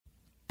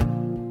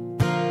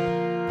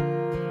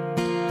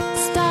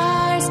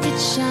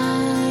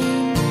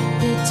shine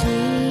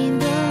between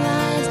the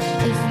lines.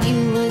 If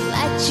you would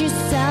let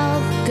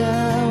yourself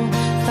go,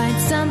 find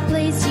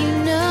someplace you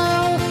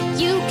know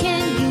you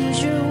can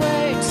use your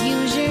words,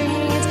 use your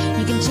hands.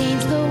 You can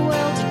change the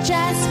world, you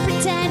just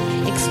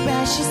pretend.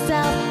 Express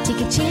yourself,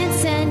 take a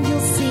chance, and you'll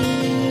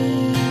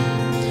see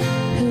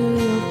who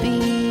you'll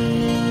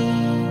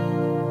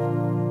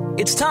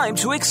be. It's time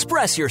to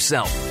express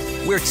yourself,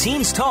 where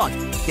teens talk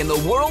and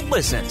the world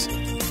listens.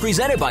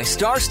 Presented by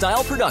Star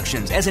Style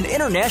Productions as an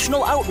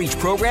international outreach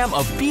program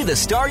of Be the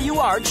Star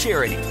You Are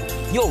charity.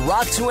 You'll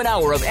rock to an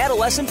hour of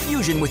adolescent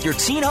fusion with your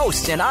teen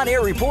hosts and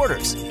on-air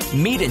reporters.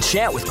 Meet and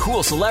chat with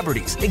cool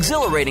celebrities,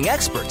 exhilarating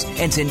experts,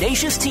 and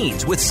tenacious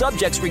teens with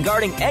subjects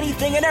regarding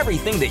anything and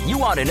everything that you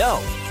want to know.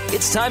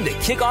 It's time to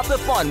kick off the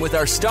fun with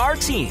our star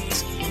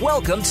teens.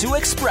 Welcome to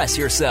Express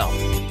Yourself.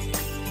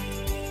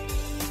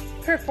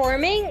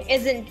 Performing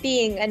isn't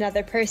being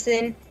another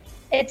person.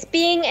 It's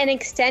being an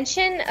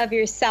extension of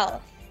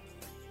yourself.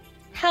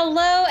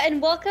 Hello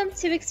and welcome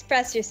to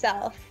Express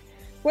Yourself.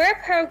 We're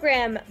a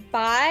program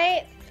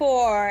by,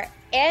 for,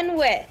 and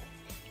with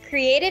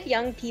creative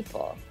young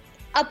people.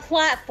 A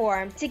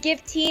platform to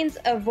give teens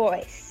a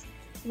voice.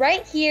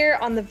 Right here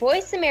on the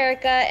Voice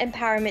America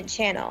Empowerment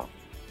Channel.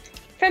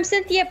 From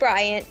Cynthia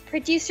Bryant,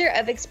 producer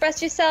of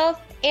Express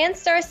Yourself and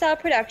Star Style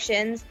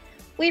Productions,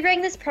 we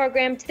bring this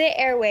program to the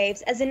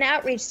airwaves as an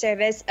outreach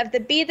service of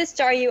the Be the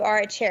Star You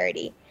Are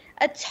charity,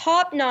 a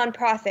top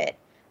nonprofit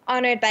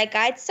honored by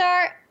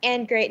GuideStar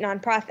and great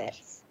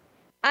nonprofits.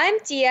 I'm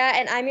Dia,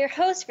 and I'm your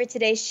host for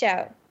today's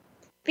show.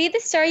 Be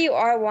the Star You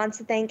Are wants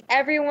to thank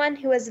everyone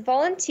who has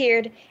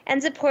volunteered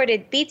and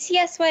supported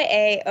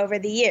BTSYA over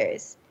the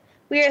years.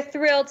 We are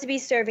thrilled to be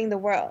serving the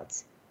world.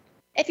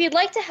 If you'd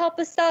like to help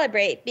us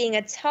celebrate being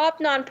a top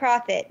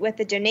nonprofit with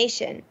a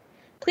donation,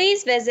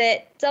 please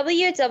visit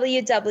www.btsya.org.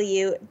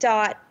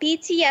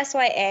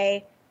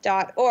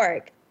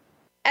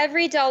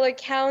 Every dollar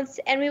counts,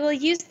 and we will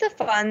use the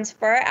funds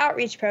for our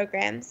outreach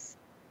programs.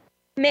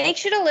 Make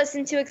sure to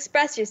listen to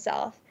Express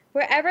Yourself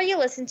wherever you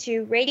listen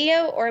to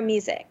radio or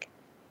music.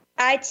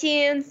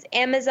 iTunes,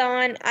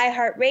 Amazon,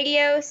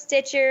 iHeartRadio,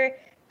 Stitcher,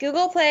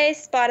 Google Play,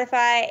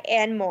 Spotify,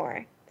 and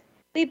more.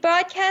 We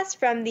broadcast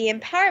from the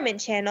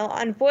Empowerment Channel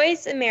on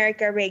Voice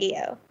America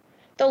Radio,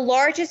 the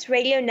largest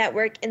radio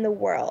network in the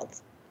world.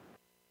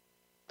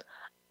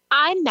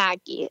 I'm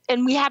Maggie,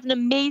 and we have an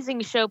amazing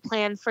show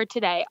planned for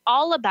today,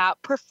 all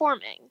about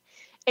performing.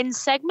 In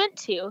segment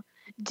 2,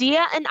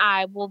 Dia and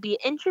I will be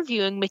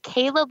interviewing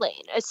Mikayla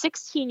Lane, a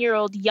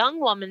 16-year-old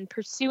young woman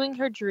pursuing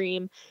her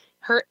dream,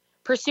 her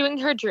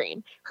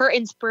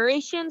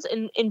inspirations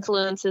and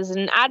influences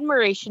and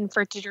admiration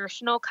for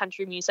traditional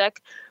country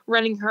music,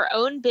 running her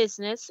own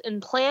business,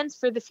 and plans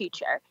for the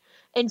future.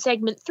 In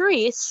segment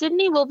 3,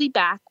 Sydney will be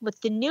back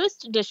with the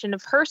newest edition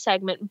of her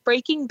segment,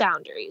 Breaking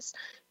Boundaries,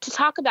 to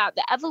talk about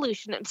the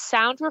evolution of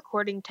sound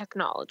recording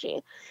technology.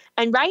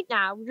 And right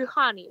now,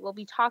 Ruhani will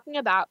be talking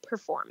about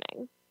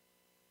performing.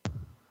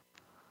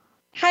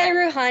 Hi,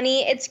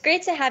 Ruhani. It's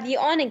great to have you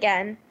on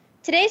again.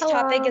 Today's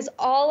topic is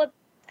all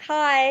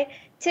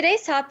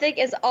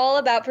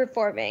about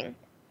performing.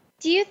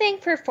 Do you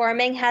think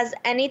performing has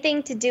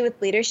anything to do with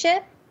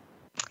leadership?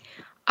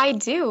 I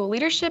do.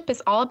 Leadership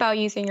is all about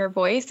using your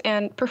voice,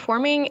 and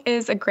performing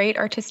is a great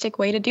artistic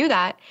way to do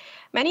that.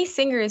 Many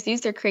singers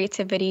use their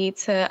creativity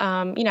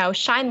to,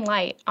 shine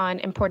light on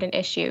important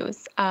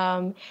issues.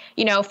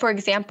 For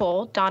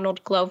example,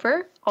 Donald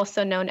Glover,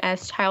 also known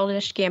as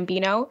Childish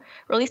Gambino,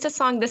 released a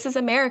song, This Is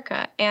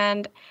America.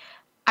 And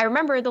I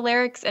remember the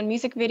lyrics and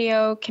music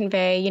video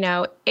convey,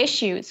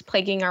 issues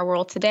plaguing our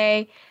world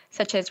today,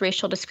 such as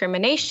racial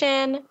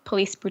discrimination,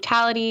 police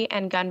brutality,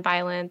 and gun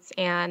violence.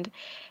 And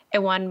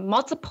it won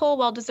multiple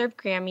well-deserved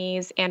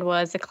Grammys and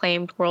was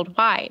acclaimed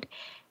worldwide.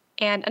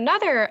 And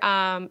another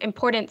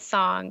important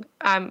song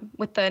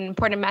with an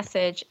important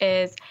message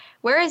is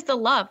Where is the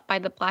Love by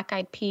the Black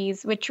Eyed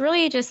Peas, which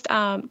really just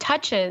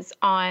touches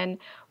on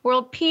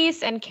world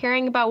peace and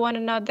caring about one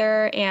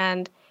another.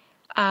 And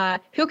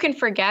who can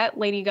forget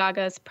Lady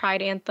Gaga's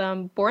Pride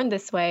anthem, Born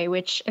This Way,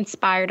 which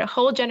inspired a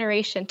whole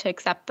generation to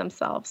accept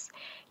themselves.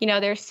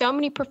 There's so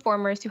many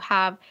performers who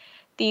have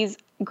these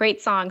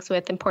great songs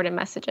with important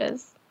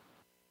messages.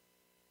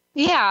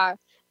 Yeah,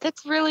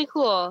 that's really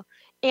cool.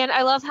 And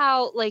I love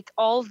how,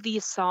 all of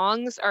these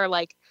songs are,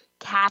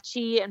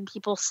 catchy and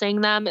people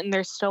sing them and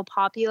they're so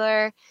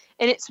popular.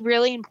 And it's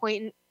really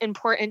important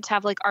to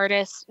have,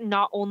 artists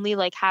not only,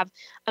 have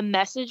a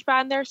message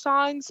behind their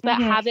songs,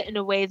 but have it in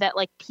a way that,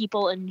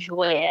 people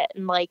enjoy it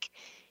and,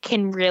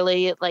 can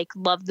really,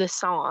 love the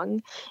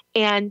song.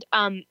 And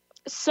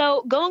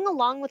so going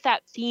along with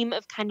that theme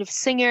of kind of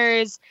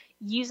singers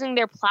using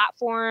their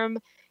platform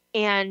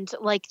and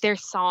their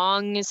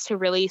songs to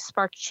really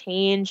spark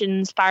change and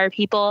inspire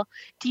people,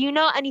 do you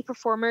know any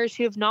performers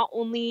who have not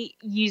only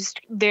used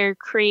their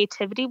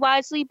creativity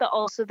wisely, but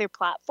also their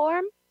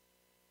platform?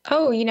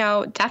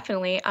 Oh,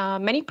 definitely.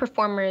 Many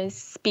performers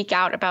speak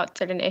out about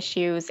certain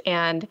issues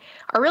and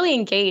are really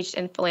engaged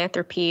in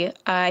philanthropy.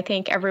 I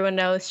think everyone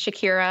knows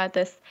Shakira,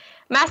 this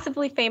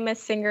massively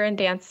famous singer and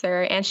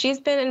dancer, and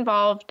she's been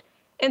involved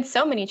in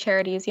so many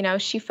charities.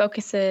 She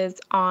focuses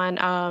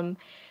on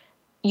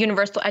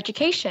universal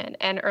education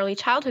and early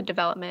childhood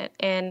development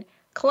in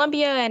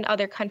Colombia and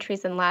other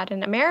countries in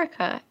Latin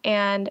America.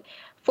 And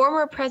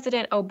former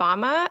President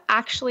Obama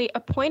actually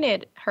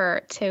appointed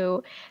her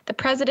to the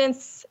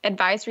President's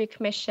Advisory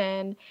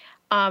Commission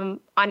on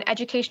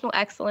Educational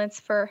Excellence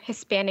for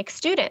Hispanic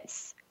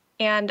Students.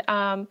 And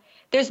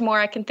there's more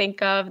I can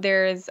think of.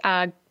 There's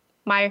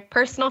my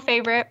personal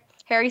favorite,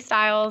 Harry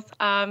Styles.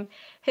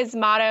 His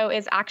motto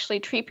is actually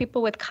treat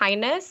people with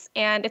kindness.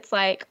 And it's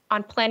like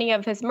on plenty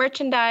of his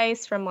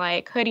merchandise, from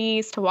like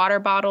hoodies to water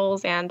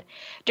bottles. And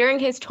during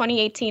his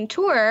 2018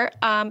 tour,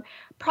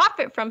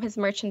 profit from his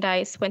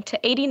merchandise went to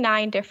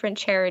 89 different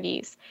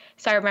charities.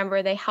 So I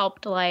remember they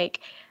helped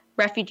like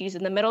refugees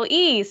in the Middle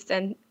East,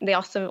 and they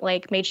also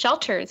like made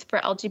shelters for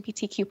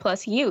LGBTQ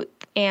plus youth.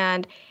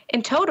 And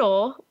in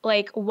total,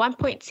 like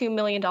 $1.2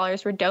 million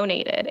were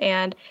donated.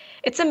 And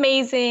it's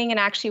amazing. And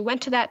I actually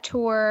went to that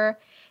tour.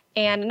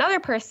 And another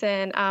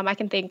person I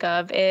can think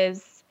of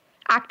is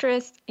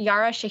actress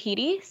Yara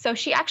Shahidi. So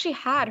she actually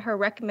had her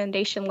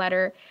recommendation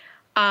letter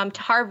to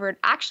Harvard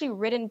actually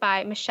written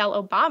by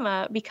Michelle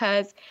Obama,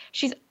 because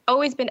she's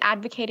always been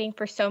advocating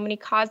for so many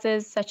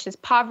causes such as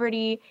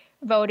poverty,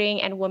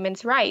 voting, and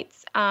women's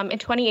rights. In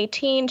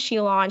 2018, she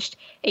launched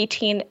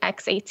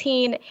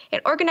 18x18,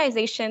 an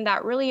organization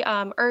that really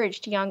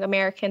urged young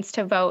Americans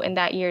to vote in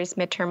that year's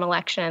midterm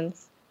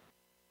elections.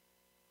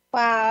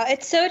 Wow,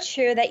 it's so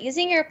true that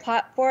using your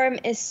platform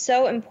is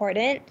so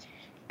important.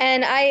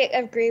 And I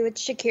agree with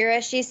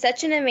Shakira. She's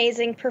such an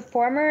amazing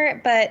performer,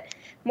 but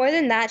more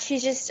than that,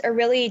 she's just a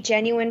really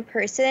genuine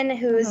person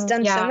who's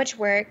done so much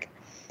work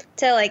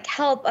to like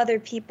help other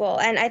people.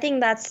 And I think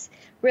that's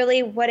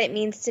really what it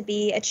means to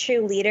be a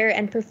true leader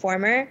and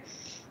performer.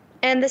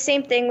 And the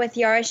same thing with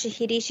Yara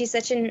Shahidi. She's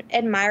such an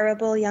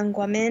admirable young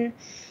woman.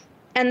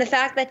 And the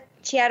fact that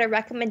she had a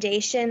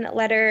recommendation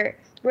letter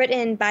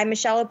written by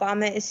Michelle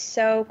Obama is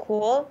so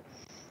cool.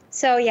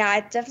 So yeah,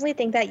 I definitely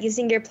think that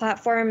using your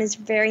platform is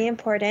very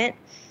important.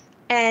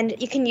 And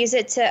you can use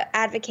it to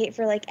advocate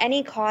for like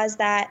any cause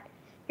that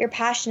you're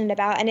passionate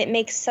about, and it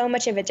makes so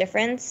much of a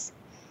difference.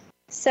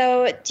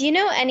 So do you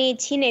know any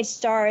teenage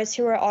stars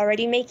who are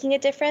already making a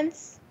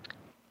difference?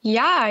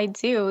 Yeah, I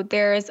do.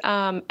 There's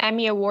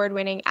Emmy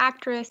Award-winning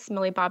actress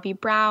Millie Bobby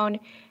Brown,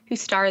 who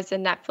stars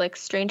in Netflix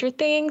Stranger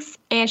Things,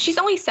 and she's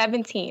only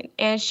 17,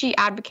 and she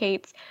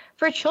advocates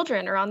for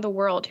children around the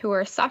world who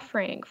are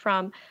suffering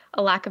from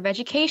a lack of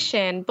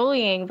education,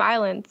 bullying,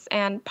 violence,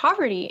 and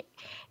poverty.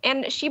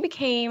 And she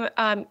became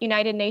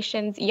United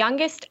Nations'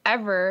 youngest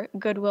ever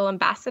Goodwill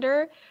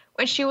ambassador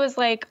when she was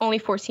like only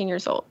 14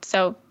 years old.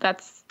 So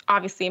that's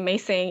obviously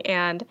amazing.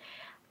 And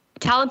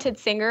talented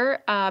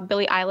singer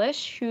Billie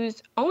Eilish,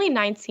 who's only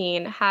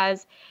 19,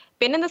 has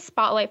been in the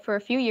spotlight for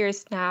a few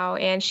years now,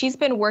 and she's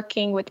been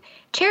working with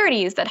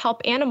charities that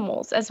help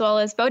animals as well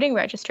as voting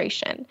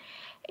registration.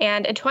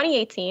 And in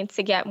 2018,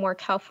 to get more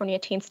California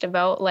teens to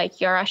vote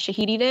like Yara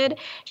Shahidi did,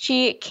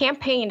 she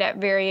campaigned at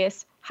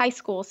various high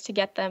schools to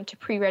get them to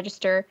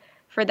pre-register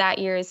for that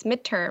year's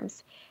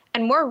midterms.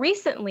 And more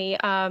recently,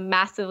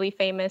 massively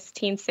famous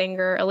teen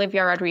singer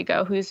Olivia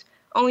Rodrigo, who's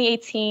only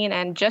 18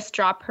 and just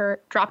dropped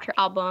her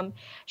album,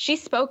 she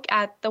spoke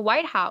at the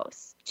White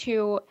House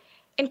to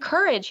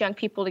encourage young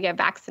people to get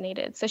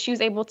vaccinated. So she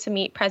was able to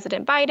meet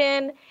President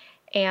Biden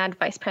and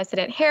Vice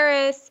President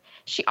Harris.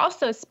 She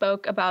also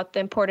spoke about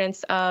the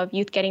importance of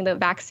youth getting the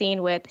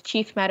vaccine with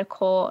Chief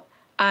Medical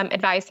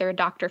Advisor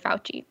Dr.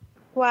 Fauci.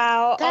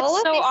 Wow.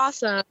 That's so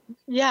awesome.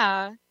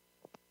 Yeah.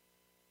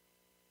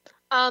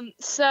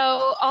 So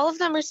all of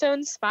them are so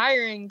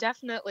inspiring,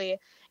 definitely.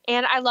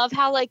 And I love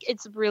how like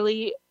it's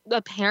really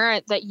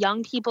apparent that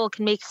young people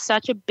can make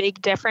such a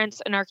big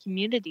difference in our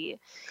community.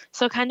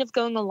 So kind of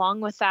going along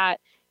with that,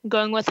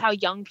 going with how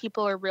young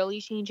people are really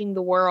changing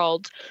the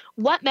world,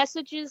 what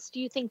messages do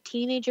you think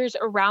teenagers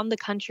around the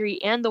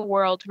country and the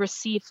world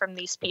receive from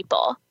these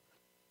people?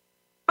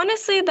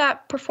 Honestly,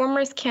 that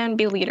performers can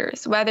be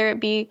leaders, whether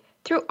it be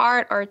through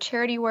art or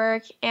charity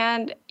work.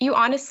 And you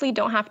honestly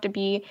don't have to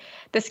be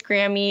this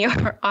Grammy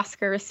or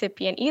Oscar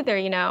recipient either.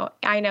 You know,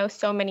 I know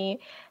so many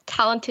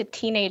talented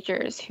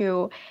teenagers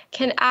who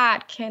can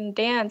act, can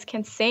dance,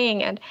 can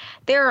sing, and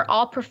they're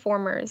all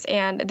performers,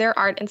 and their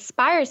art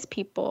inspires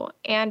people.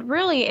 And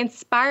really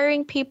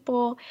inspiring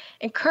people,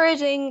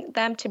 encouraging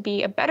them to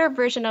be a better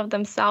version of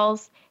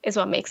themselves is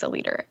what makes a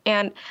leader.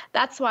 And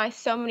that's why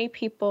so many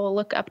people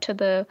look up to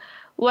the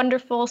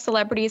wonderful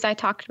celebrities I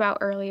talked about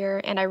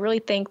earlier. And I really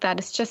think that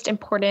it's just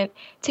important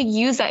to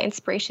use that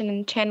inspiration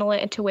and channel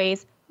it into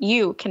ways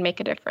you can make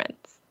a difference.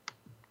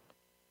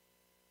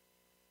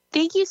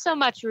 Thank you so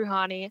much,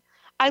 Ruhani.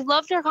 I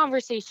loved our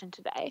conversation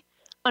today.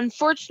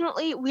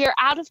 Unfortunately, we are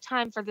out of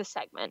time for this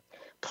segment.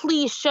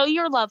 Please show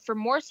your love for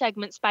more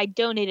segments by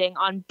donating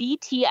on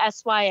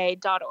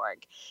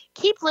btsya.org.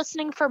 Keep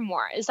listening for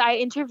more as I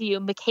interview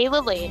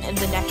Mikayla Lane in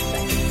the next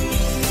segment.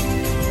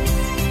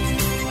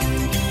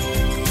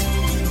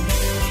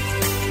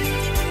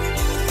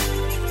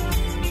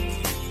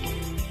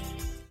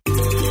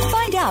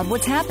 out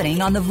what's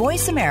happening on the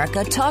Voice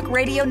America Talk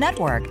Radio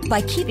Network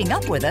by keeping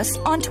up with us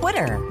on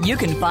Twitter. You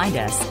can find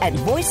us at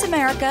Voice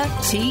America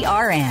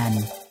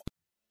TRN.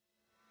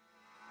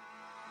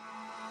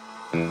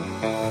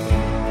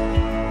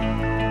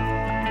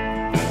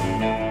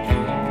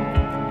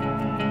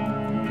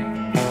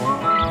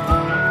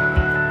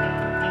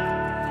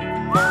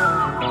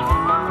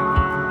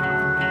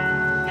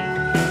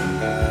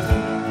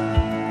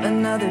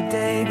 Another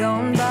day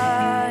gone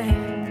by,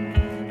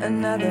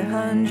 another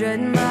 100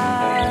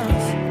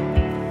 miles,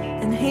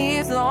 and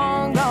he's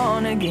long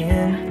gone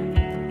again.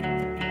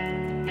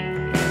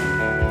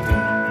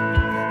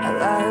 I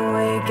lie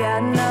awake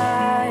at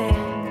night,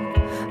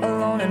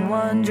 alone and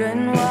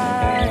wondering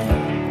why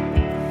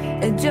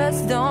it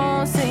just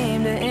don't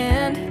seem to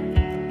end.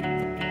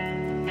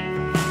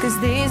 'Cause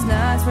these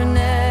nights were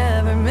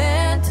never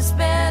meant to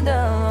spend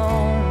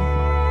alone,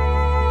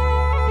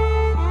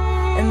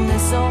 and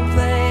this old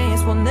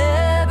place will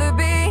never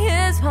be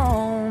his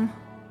home.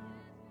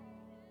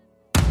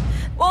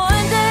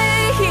 One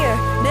day here,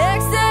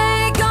 next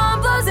day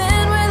gone, blows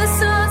in with the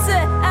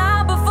sunset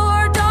out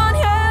before dawn.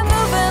 Yeah,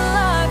 moving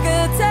like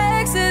a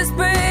Texas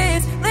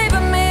breeze,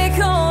 leaving me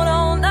cold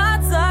on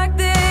nights like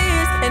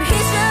these. And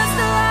he's just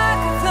like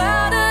a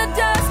cloud of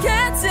dust,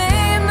 can't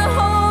seem to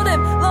hold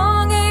him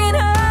long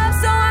enough.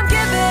 So I'm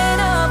giving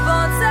up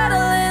on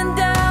settling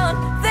down,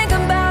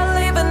 thinking about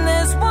leaving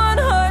this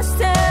one-horse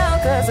town.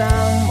 'Cause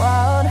I'm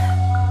wild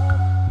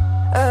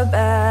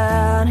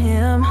about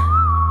him,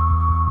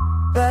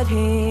 but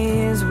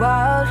he's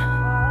wild,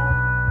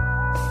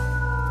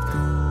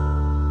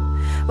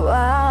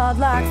 wild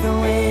like the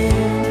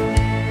wind.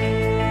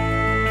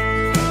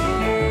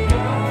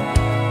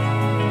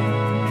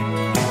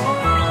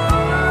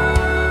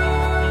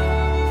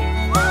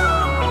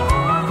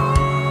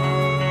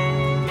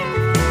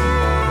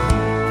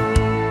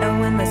 And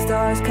when the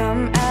stars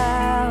come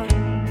out,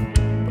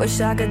 wish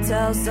I could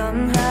tell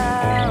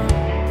somehow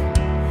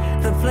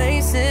the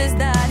places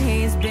that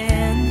he's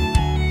been.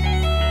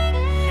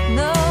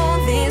 No,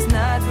 these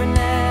nights were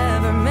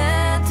never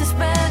meant to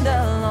spend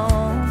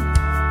alone,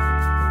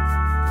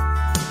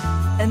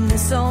 and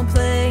this old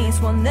place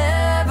will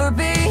never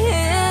be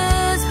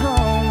his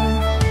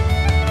home.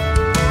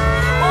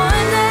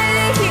 One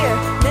day here,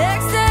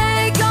 next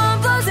day gone,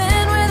 blows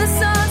in with the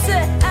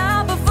sunset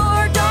out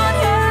before dawn.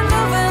 Yeah,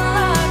 moving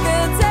like a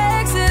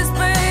Texas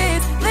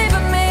breeze,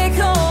 leaving me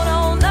cold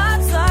on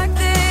nights like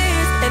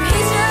these. And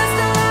he's just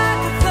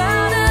like a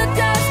cloud of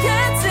dust,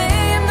 can't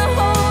seem to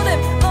hold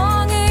him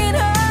long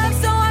enough.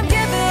 So I'm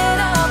giving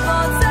up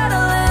on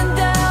settling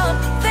down,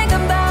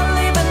 thinking about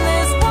leaving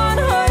this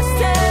one-horse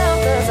town.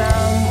 'Cause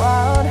I'm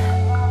wild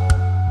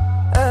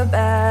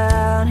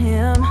about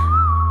him,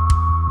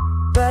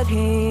 but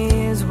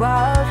he's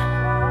wild,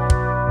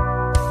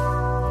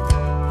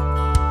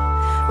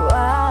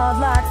 wild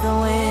like the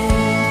wind.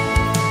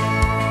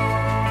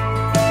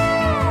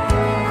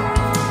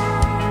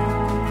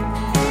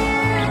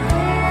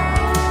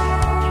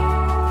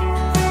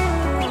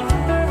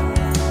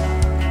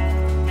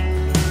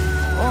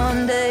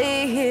 One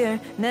day here,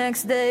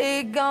 next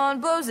day gone,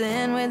 blows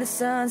in with the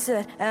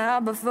sunset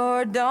out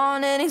before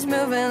dawn. And he's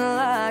moving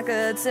like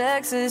a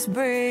Texas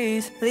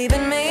breeze,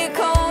 leaving me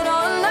cold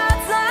on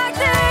nights like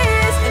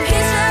these. And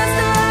he's just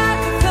like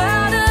a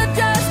cloud of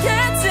dust,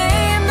 can't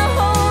seem to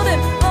hold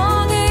him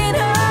long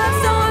enough.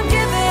 So I'm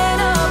giving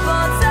up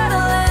on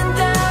settling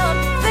down,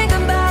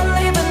 thinking about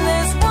leaving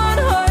this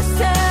one-horse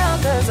town.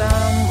 'Cause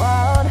I'm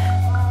wild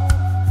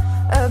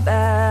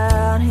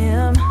about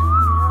him,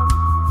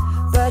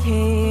 but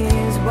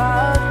he's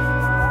wild,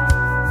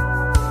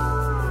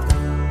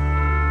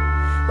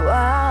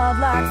 wild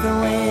like the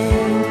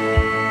wind.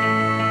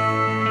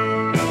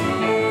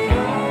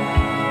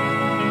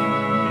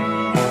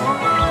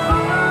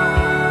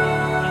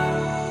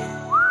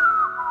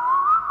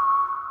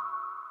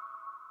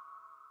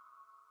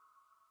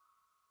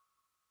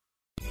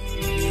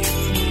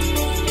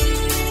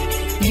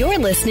 You're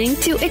listening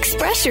to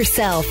Express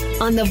Yourself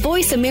on the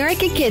Voice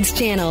America Kids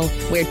channel,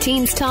 where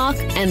teens talk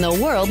and the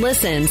world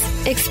listens.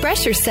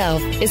 Express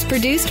Yourself is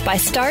produced by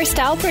Star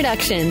Style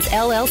Productions,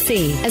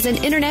 LLC, as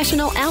an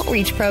international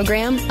outreach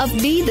program of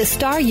Be the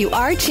Star You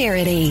Are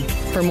charity.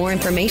 For more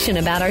information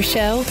about our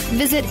show,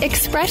 visit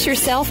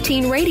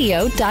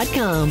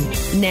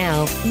expressyourselfteenradio.com.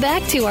 Now,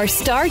 back to our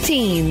Star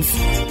Teens.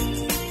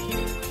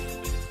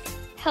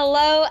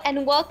 Hello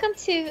and welcome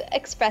to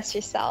Express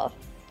Yourself.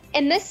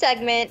 In this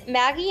segment,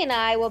 Maggie and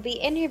I will be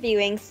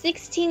interviewing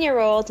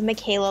 16-year-old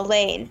Mikayla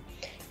Lane,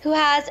 who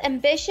has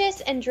ambitious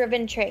and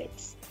driven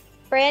traits,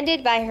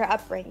 branded by her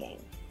upbringing.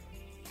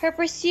 Her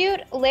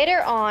pursuit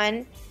later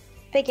on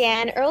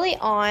began early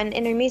on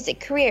in her music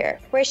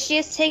career, where she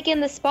has taken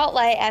the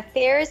spotlight at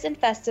fairs and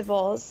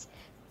festivals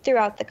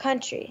throughout the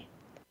country.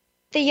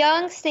 The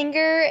young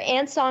singer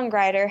and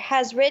songwriter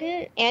has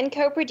written and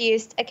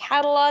co-produced a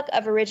catalog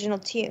of original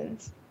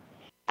tunes.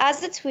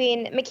 As a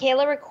tween,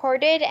 Mikayla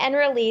recorded and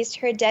released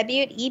her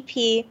debut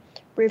EP,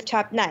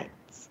 Rooftop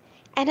Nights,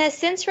 and has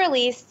since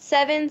released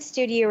 7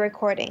 studio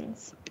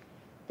recordings.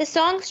 The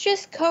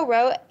songstress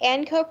co-wrote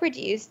and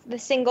co-produced the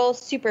single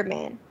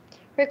Superman,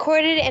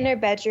 recorded in her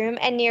bedroom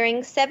and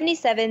nearing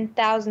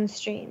 77,000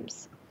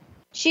 streams.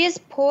 She is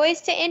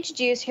poised to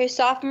introduce her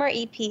sophomore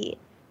EP,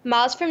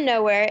 Miles from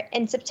Nowhere,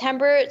 in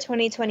September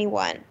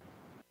 2021.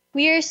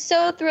 We are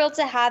so thrilled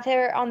to have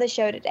her on the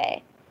show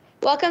today.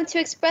 Welcome to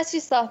Express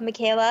Yourself,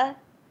 Mikayla.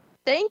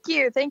 Thank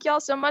you. Thank you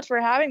all so much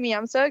for having me.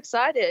 I'm so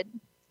excited.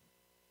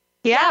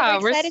 Yeah,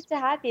 we're excited to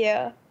have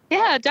you.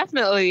 Yeah,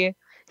 definitely.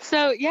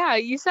 So, yeah,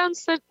 you sound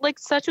like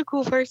such a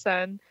cool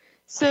person.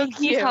 So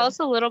can you tell us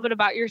a little bit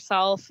about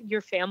yourself, your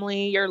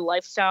family, your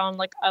lifestyle, and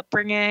like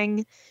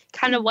upbringing,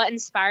 kind of what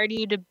inspired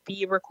you to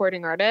be a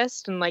recording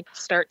artist and like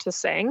start to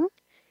sing?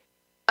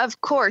 Of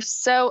course.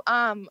 So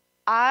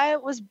I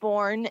was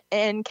born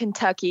in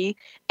Kentucky,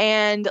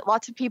 and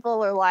lots of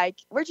people are like,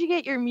 where'd you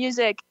get your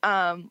music,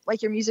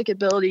 like your music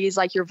abilities,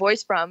 like your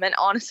voice from? And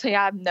honestly,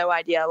 I have no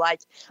idea.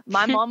 Like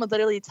my mom would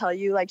literally tell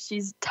you like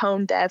she's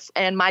tone deaf,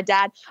 and my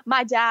dad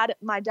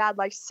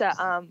likes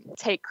to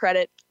take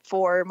credit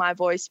for my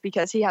voice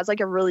because he has like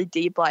a really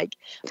deep, like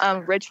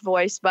rich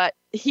voice, but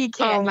he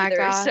can't either.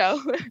 Gosh.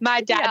 So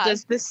my dad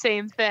does the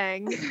same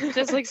thing,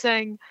 just like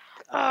saying,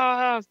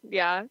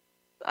 yeah.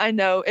 I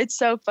know, it's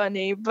so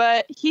funny,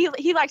 but he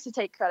likes to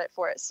take credit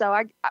for it.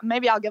 So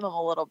maybe I'll give him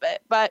a little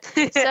bit. But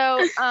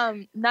so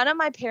none of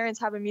my parents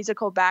have a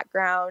musical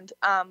background.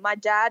 My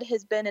dad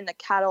has been in the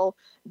cattle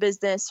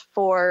business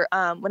for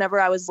whenever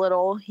I was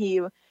little.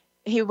 He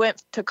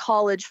went to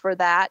college for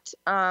that,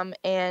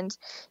 and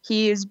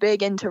he's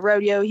big into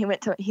rodeo.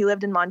 He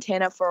lived in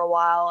Montana for a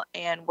while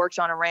and worked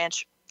on a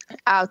ranch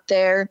out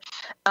there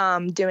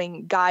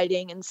doing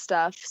guiding and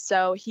stuff.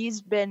 So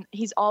he's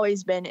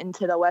always been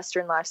into the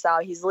Western lifestyle.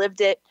 He's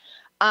lived it.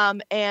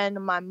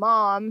 And my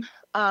mom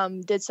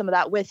did some of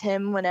that with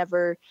him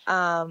whenever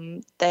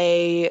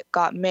they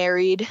got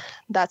married.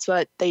 That's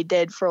what they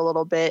did for a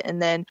little bit.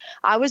 And then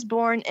I was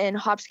born in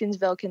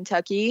Hopkinsville,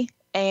 Kentucky,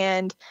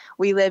 and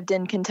we lived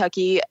in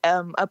Kentucky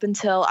up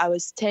until I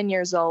was 10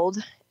 years old.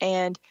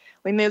 And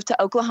we moved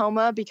to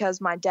Oklahoma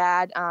because my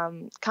dad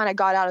kind of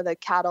got out of the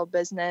cattle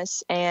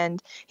business, and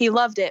he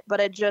loved it, but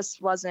it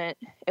wasn't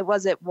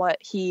what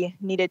he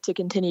needed to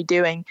continue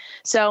doing.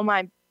 So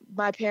my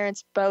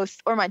parents both,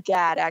 or my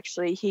dad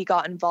actually, he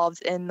got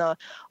involved in the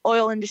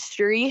oil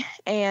industry,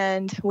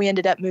 and we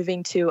ended up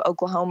moving to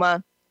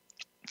Oklahoma.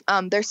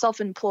 They're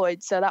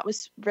self-employed, so that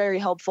was very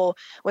helpful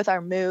with our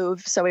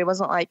move. So we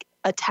wasn't like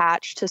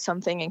attached to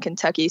something in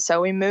Kentucky.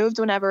 So we moved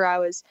whenever I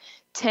was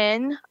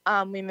 10.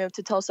 We moved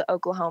to Tulsa,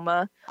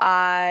 Oklahoma.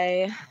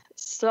 Let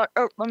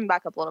me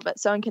back up a little bit.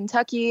 So in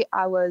Kentucky,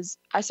 I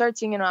started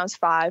singing when I was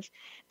 5,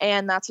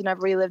 and that's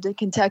whenever we lived in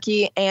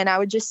Kentucky. And I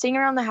would just sing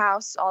around the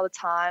house all the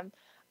time.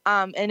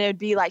 And it would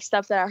be like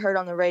stuff that I heard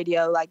on the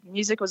radio. Like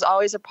music was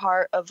always a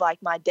part of like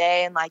my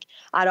day, and like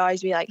I'd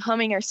always be like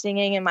humming or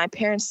singing, and my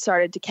parents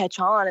started to catch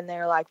on, and they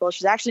were like, well,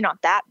 she's actually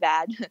not that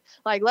bad.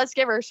 Like, let's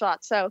give her a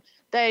shot. So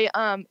they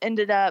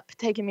ended up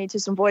taking me to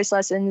some voice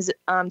lessons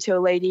to a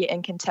lady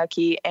in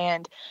Kentucky,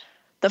 and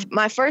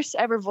my first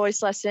ever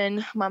voice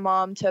lesson, my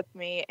mom took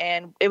me,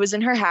 and it was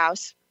in her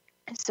house.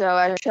 So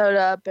I showed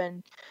up,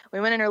 and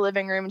we went in her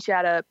living room, and she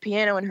had a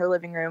piano in her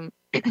living room.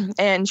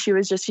 And she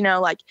was just,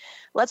 like,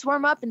 let's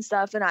warm up and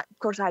stuff. And of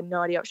course, I had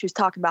no idea what she was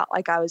talking about.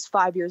 Like, I was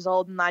 5 years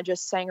old, and I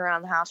just sang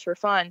around the house for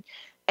fun.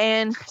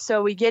 And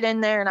so we get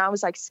in there, and I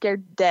was like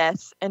scared to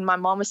death. And my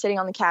mom was sitting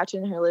on the couch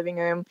in her living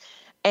room,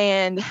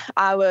 and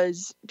I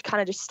was kind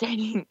of just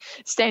standing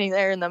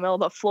there in the middle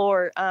of the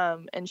floor.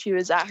 And she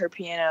was at her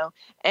piano,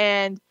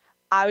 and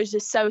I was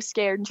just so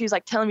scared, and she was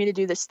like telling me to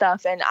do this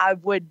stuff, and I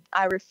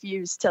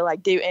refused to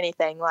like do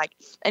anything, like,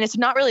 and it's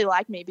not really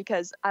like me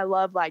because I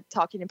love like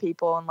talking to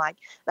people and like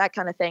that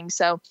kind of thing.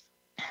 So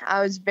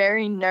I was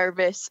very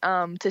nervous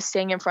to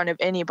sing in front of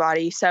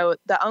anybody. So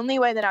the only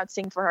way that I would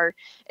sing for her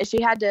is she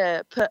had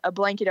to put a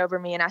blanket over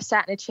me, and I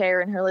sat in a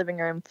chair in her living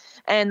room,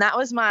 and that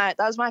was my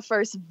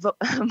first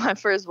my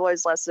first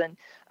voice lesson.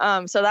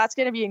 So that's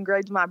gonna be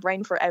engraved in my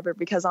brain forever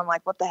because I'm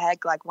like, what the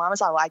heck? Like, why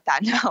was I like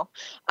that now?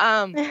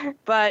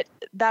 But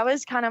that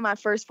was kind of my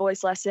first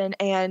voice lesson,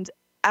 and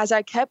as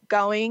I kept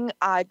going,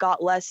 I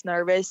got less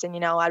nervous,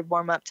 and, I'd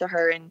warm up to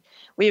her, and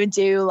we would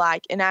do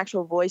like an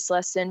actual voice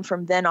lesson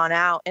from then on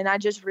out. And I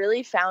just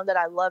really found that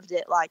I loved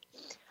it. Like,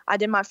 I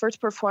did my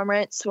first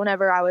performance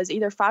whenever I was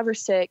either 5 or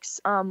 6,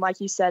 like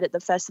you said, at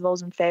the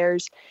festivals and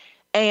fairs.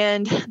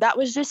 And that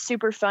was just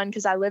super fun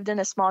because I lived in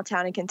a small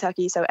town in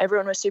Kentucky, so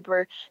everyone was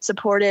super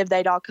supportive.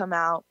 They'd all come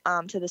out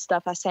to the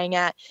stuff I sang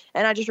at,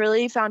 and I just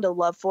really found a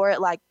love for it.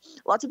 Like,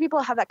 lots of people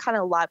have that kind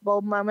of light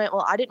bulb moment.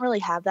 Well, I didn't really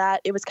have that.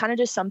 It was kind of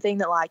just something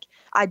that, like,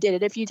 I did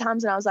it a few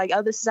times, and I was like,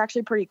 oh, this is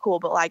actually pretty cool.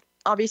 But, like,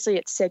 obviously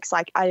at 6,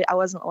 like, I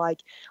wasn't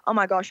like, oh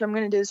my gosh, I'm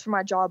going to do this for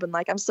my job, and,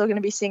 like, I'm still going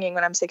to be singing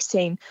when I'm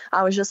 16.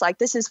 I was just like,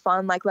 this is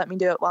fun. Like, let me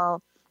do it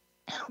while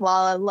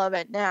I love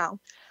it now.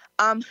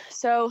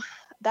 So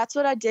that's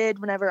what I did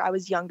whenever I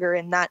was younger,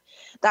 and that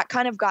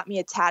kind of got me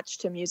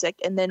attached to music.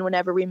 And then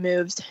whenever we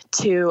moved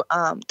to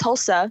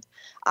Tulsa,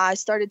 I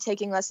started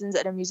taking lessons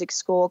at a music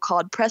school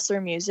called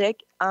Pressler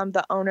Music.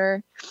 The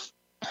owner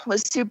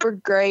was super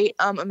great,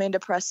 Amanda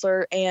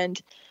Pressler,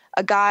 and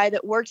a guy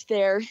that worked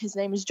there. His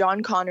name is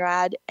John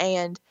Conrad,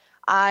 and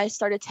I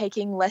started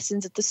taking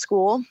lessons at the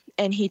school,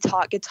 and he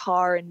taught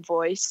guitar and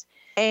voice.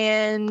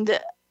 And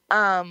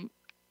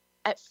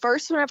at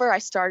first, whenever I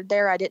started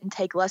there, I didn't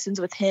take lessons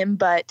with him,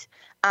 but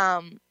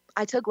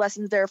I took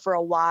lessons there for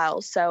a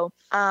while. So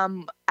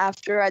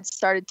after I'd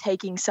started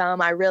taking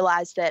some, I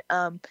realized that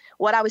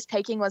what I was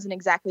taking wasn't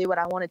exactly what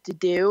I wanted to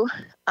do.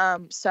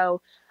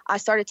 So I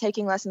started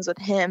taking lessons with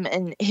him,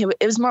 and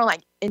it was more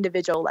like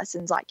individual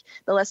lessons. Like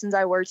the lessons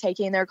I were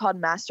taking, they're called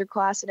master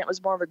class, and it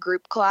was more of a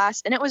group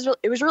class, and it was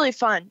really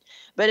fun,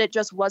 but it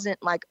just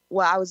wasn't like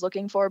what I was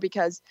looking for,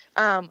 because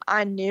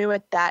I knew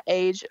at that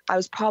age, I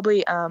was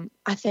probably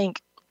I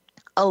think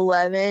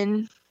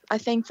 11. I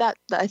think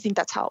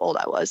that's how old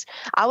I was.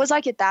 I was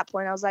like, at that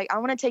point, I was like, I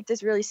want to take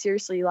this really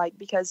seriously, like,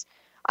 because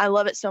I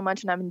love it so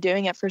much and I've been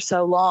doing it for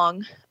so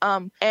long.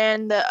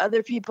 And the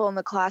other people in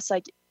the class,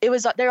 like,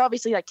 they're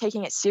obviously like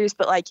taking it serious,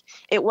 but like,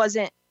 it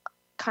wasn't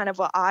kind of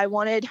what I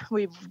wanted.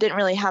 We didn't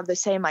really have the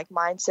same like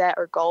mindset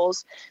or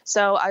goals.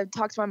 So I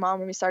talked to my mom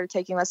when we started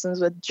taking lessons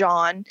with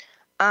John.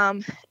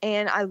 And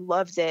I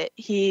loved it.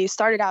 He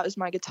started out as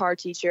my guitar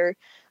teacher.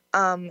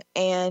 And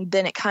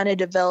then it kind of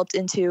developed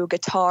into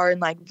guitar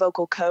and like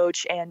vocal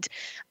coach, and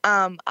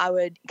I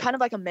would kind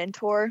of like a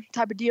mentor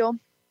type of deal.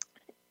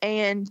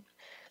 And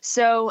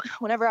so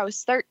whenever I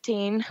was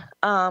 13,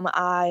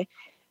 I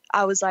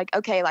was like,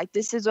 okay, like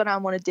this is what I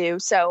want to do.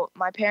 So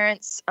my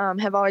parents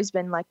have always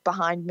been like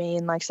behind me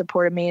and like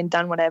supported me and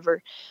done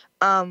whatever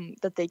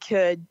that they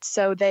could.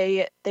 So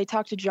they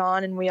talked to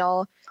John, and we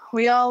all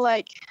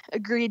like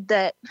agreed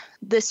that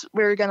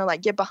we were gonna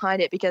like get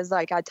behind it, because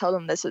like I told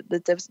them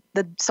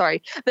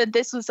that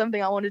this was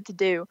something I wanted to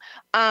do.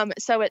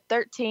 So at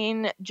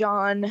 13,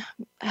 John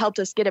helped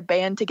us get a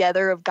band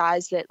together of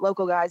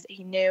local guys that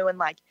he knew, and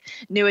like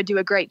knew would do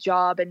a great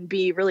job and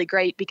be really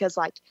great, because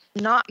like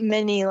not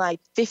many like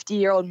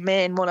 50-year-old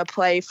men want to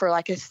play for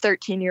like a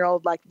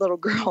 13-year-old like little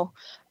girl.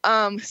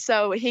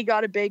 So he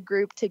got a big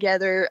group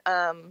together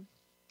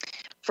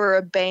for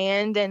a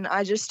band, and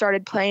I just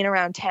started playing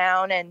around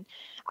town, and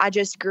I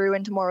just grew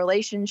into more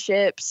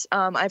relationships.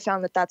 I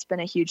found that that's been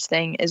a huge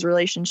thing, is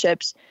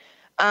relationships.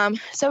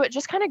 So it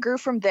just kind of grew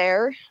from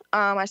there.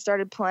 I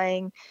started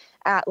playing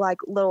at like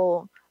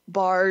little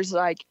bars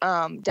like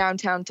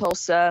downtown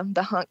Tulsa,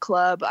 the Hunt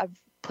Club. I've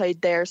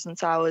played there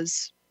since I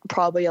was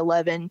probably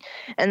 11,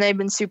 and they've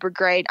been super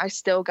great. I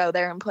still go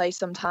there and play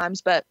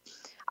sometimes, but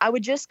I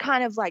would just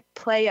kind of like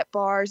play at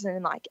bars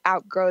and like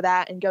outgrow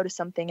that and go to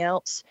something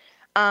else.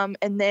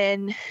 And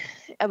then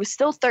I was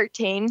still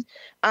 13.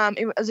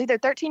 It was either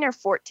 13 or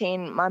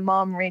 14. My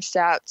mom reached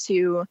out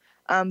to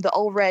the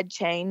Old Red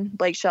chain,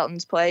 Blake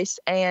Shelton's place,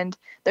 and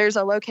there's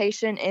a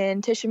location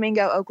in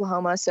Tishomingo,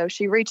 Oklahoma. So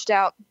she reached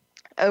out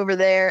over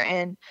there,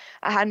 and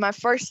I had my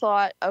first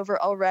thought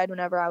over Old Red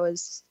whenever I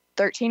was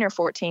 13 or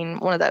 14,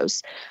 one of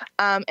those.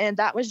 And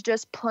that was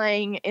just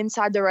playing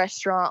inside the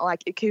restaurant,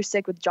 like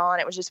acoustic with John.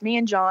 It was just me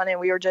and John, and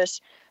we were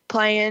just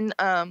playing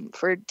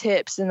for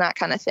tips and that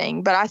kind of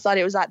thing. But I thought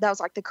that was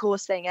like the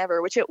coolest thing ever,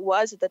 which it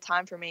was at the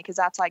time for me, because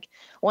that's like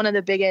one of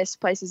the biggest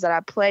places that I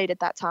played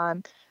at that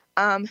time.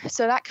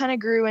 So that kind of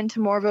grew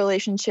into more of a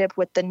relationship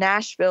with the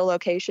Nashville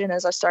location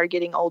as I started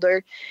getting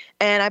older.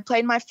 And I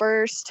played my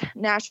first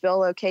Nashville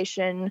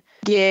location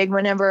gig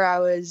whenever I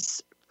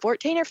was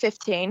 14 or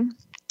 15.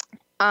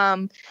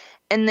 And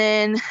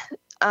then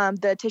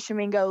the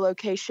Tishomingo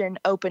location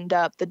opened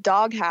up the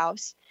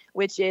Doghouse,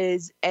 which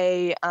is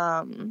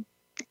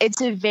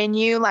it's a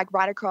venue like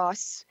right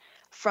across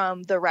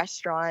from the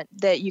restaurant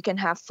that you can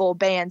have full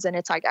bands, and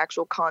it's like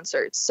actual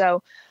concerts.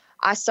 So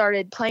I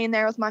started playing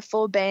there with my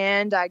full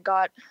band. I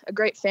got a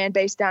great fan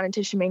base down in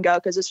Tishomingo,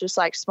 because it's just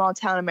like small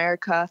town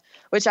America,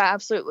 which I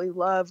absolutely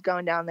love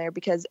going down there,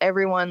 because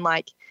everyone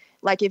like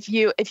if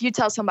you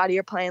tell somebody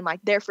you're playing, like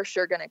they're for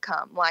sure going to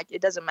come, like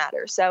it doesn't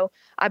matter. So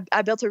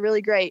I built a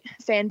really great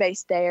fan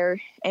base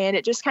there, and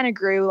it just kind of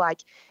grew.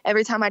 Like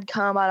every time I'd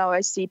come, I'd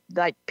always see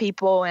like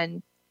people,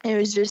 and it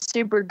was just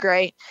super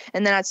great.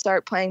 And then I'd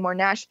start playing more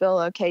Nashville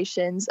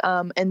locations.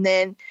 And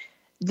then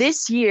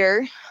this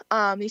year,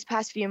 these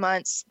past few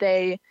months,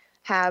 they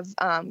have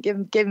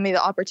given me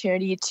the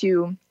opportunity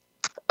to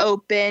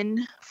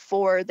open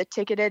for the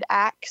ticketed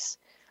acts,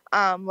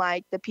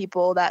 like the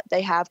people that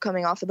they have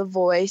coming off of The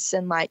Voice.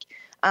 And like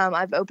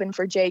I've opened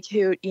for Jake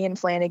Hoot, Ian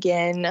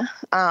Flanagan,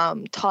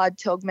 Todd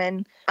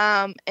Tilghman.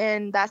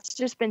 And that's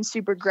just been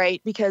super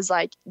great, because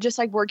like just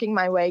like working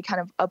my way kind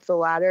of up the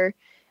ladder.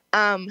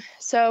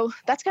 So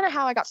that's kind of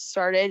how I got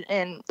started,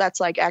 and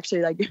that's like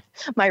actually like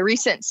my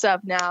recent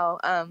stuff now.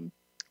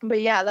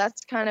 But yeah,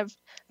 it's kind of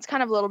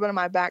a little bit of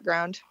my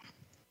background.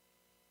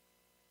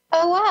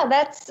 Oh wow,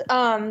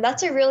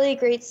 that's a really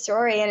great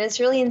story, and it's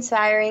really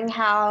inspiring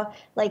how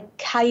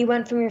you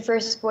went from your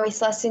first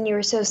voice lesson, you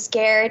were so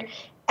scared,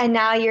 and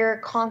now you're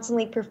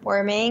constantly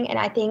performing. And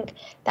I think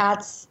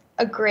that's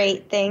a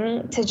great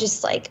thing, to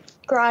just like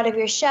grow out of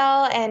your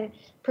shell and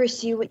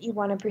pursue what you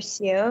want to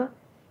pursue.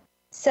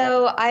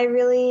 So I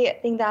really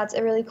think that's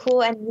a really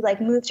cool, and you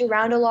like moved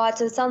around a lot.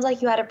 So it sounds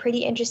like you had a pretty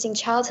interesting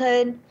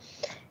childhood.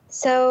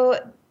 So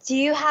do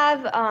you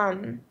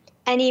have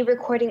any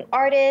recording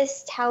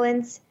artists,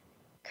 talents,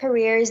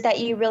 careers that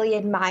you really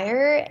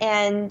admire,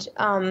 and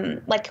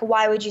like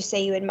why would you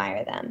say you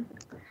admire them?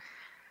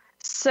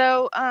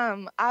 So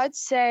I'd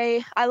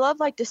say I love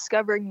like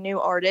discovering new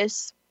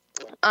artists,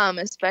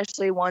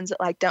 especially ones that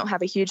like don't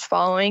have a huge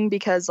following,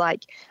 because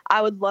like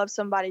I would love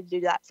somebody to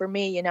do that for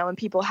me, and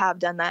people have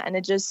done that, and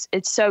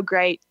it's so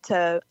great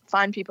to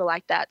find people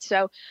like that.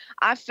 So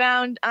I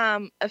found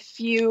a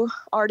few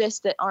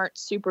artists that aren't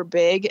super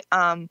big,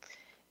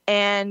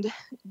 and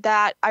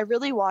that I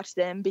really watch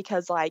them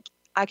because like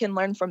I can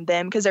learn from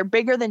them because they're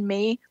bigger than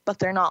me, but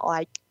they're not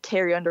like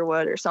Carrie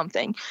Underwood or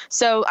something.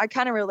 So I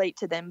kind of relate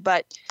to them.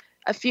 But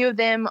a few of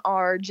them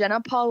are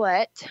Jenna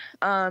Paulette,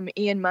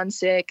 Ian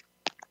Munsick,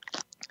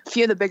 a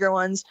few of the bigger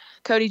ones,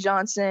 Cody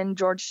Johnson,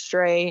 George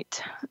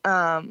Strait.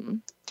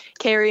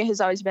 Carrie has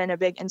always been a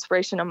big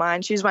inspiration of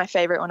mine. She was my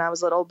favorite when I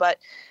was little. But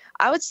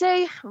I would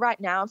say right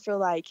now for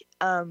like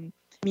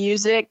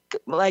music,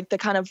 like the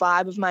kind of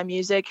vibe of my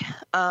music,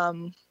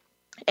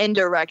 and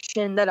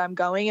direction that I'm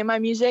going in my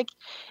music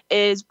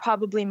is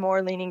probably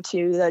more leaning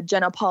to the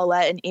Jenna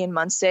Paulette and Ian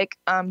Munsick.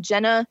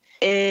 Jenna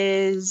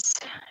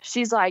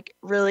she's like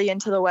really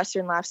into the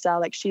Western lifestyle.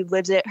 Like she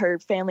lives it. Her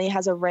family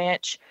has a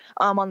ranch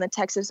on the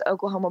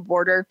Texas-Oklahoma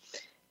border.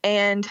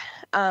 And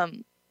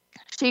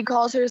she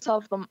calls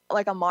herself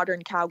like a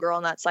modern cowgirl,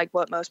 and that's like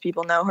what most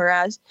people know her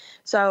as.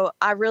 So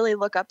I really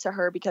look up to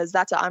her because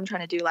that's what I'm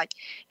trying to do, like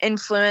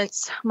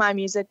influence my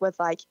music with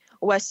like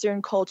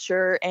Western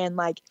culture and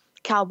like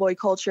cowboy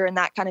culture and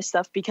that kind of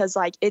stuff, because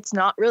like it's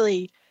not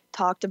really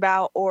talked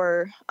about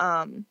or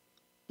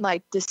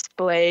like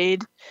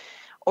displayed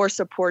or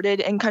supported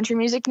in country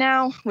music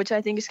now, which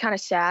I think is kind of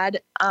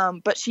sad.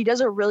 But she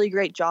does a really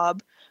great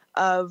job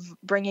of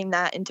bringing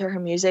that into her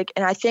music,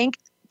 and I think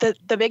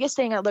the biggest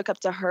thing I look up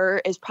to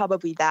her is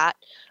probably that,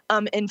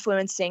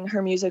 influencing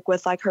her music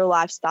with like her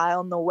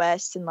lifestyle in the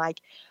West, and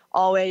like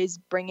always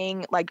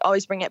bringing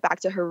it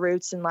back to her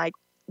roots and like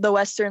the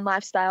Western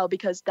lifestyle,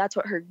 because that's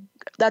what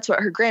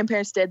her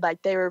grandparents did.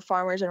 Like they were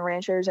farmers and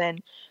ranchers,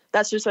 and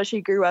that's just what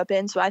she grew up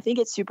in. So I think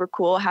it's super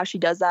cool how she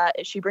does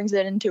that. She brings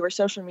it into her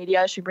social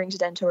media. She brings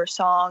it into her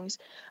songs,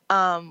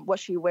 what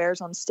she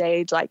wears on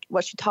stage, like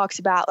what she talks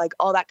about, like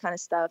all that kind of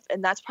stuff.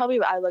 And that's probably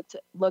what I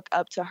look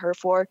up to her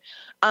for.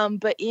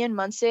 But Ian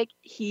Munsick,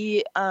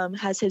 he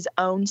has his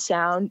own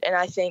sound, and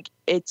I think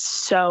it's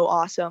so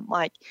awesome.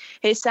 Like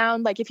his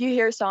sound, like if you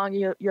hear a song,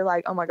 you're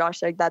like, oh my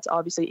gosh, like that's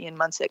obviously Ian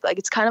Munsick. Like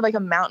it's kind of like a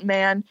mountain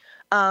man,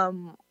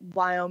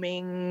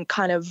 Wyoming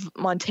kind of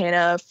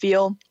Montana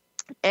feel.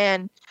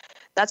 And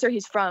that's where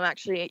he's from,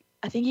 actually.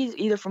 I think he's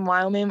either from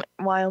Wyoming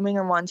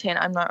or Montana.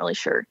 I'm not really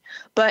sure.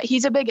 But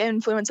he's a big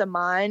influence of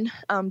mine,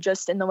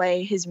 just in the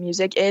way his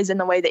music is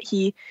and the way that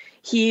he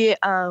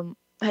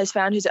has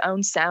found his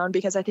own sound,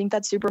 because I think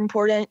that's super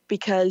important,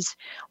 because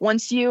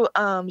once you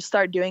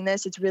start doing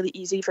this, it's really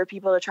easy for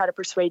people to try to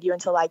persuade you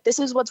into like, this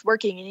is what's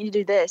working, you need to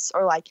do this,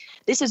 or like,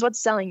 this is what's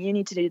selling, you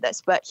need to do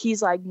this. But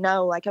he's like,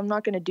 no, like I'm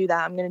not going to do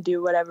that. I'm going to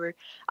do whatever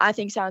I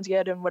think sounds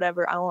good and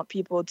whatever I want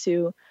people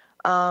to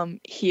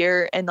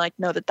hear and like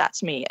know that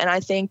that's me. And I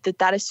think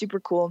that is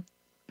super cool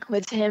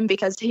with him,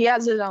 because he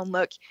has his own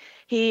look.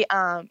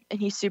 And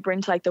he's super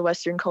into like the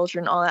Western culture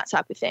and all that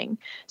type of thing.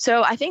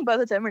 So I think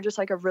both of them are just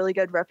like a really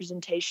good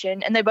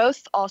representation, and they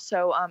both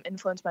also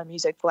influence my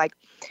music. Like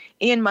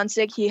Ian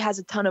Munsick, he has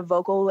a ton of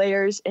vocal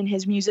layers in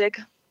his music,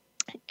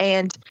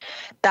 and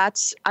I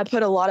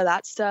put a lot of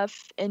that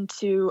stuff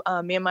into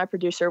me and my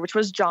producer, which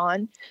was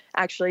John,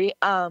 actually.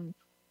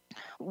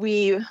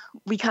 We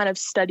kind of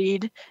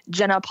studied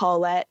Jenna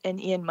Paulette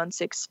and Ian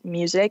Munsick's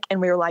music,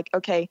 and we were like,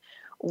 okay,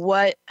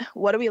 what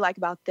do we like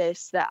about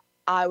this that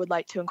I would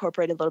like to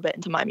incorporate a little bit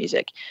into my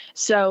music?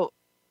 So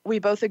we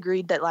both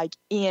agreed that like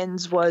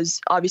Ian's was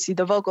obviously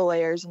the vocal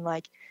layers and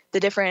like the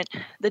different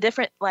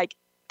like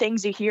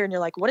things you hear and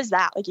you're like, what is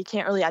that? Like you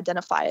can't really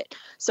identify it.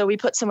 So we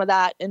put some of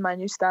that in my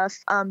new stuff.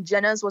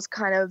 Jenna's was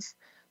kind of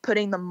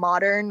putting a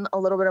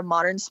little bit of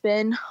modern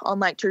spin on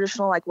like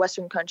traditional like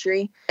Western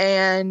country,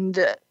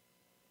 and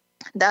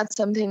that's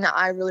something that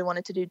I really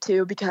wanted to do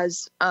too,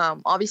 because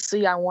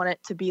obviously I want it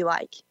to be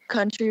like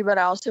country, but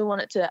I also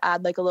want it to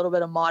add like a little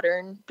bit of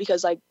modern,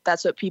 because like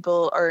that's what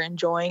people are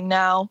enjoying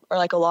now, or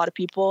like a lot of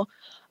people,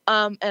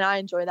 and I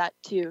enjoy that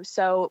too.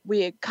 So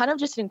we kind of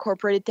just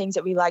incorporated things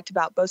that we liked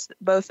about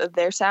both of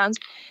their sounds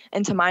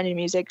into my new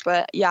music.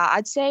 But yeah,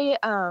 I'd say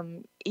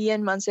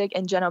Ian Munsick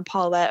and Jenna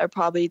Paulette are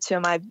probably two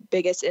of my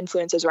biggest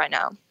influences right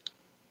now.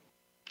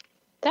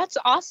 That's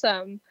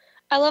awesome.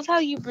 I love how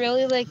you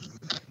really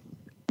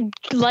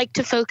like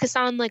to focus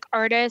on like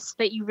artists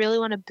that you really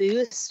want to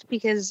boost,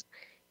 because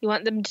you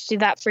want them to do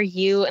that for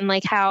you, and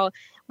like how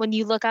when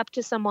you look up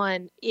to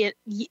someone,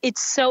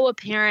 it's so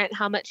apparent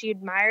how much you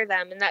admire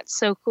them, and that's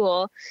so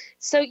cool.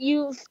 So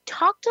you've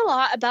talked a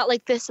lot about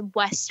like this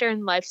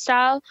Western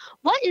lifestyle.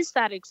 What is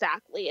that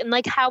exactly, and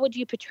like how would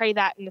you portray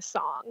that in a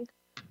song?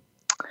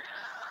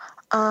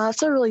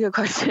 That's a really good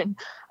question.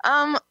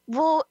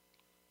 Well,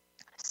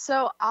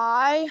 so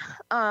I,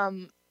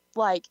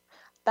 like,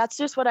 that's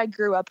just what I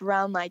grew up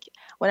around. Like,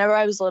 whenever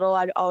I was little,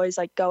 I'd always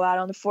like go out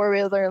on the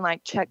 4-wheeler and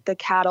like check the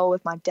cattle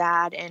with my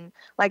dad, and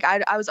like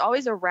I was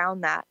always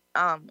around that.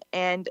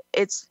 And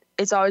it's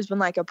always been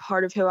like a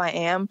part of who I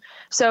am.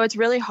 So it's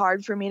really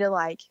hard for me to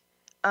like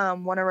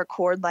want to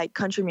record like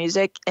country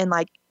music and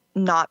like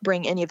not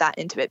bring any of that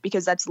into it,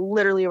 because that's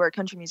literally where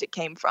country music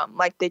came from.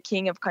 Like the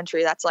king of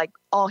country, that's like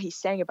all he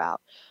sang about.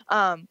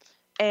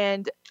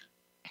 And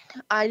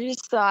I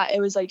just thought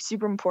it was like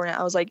super important.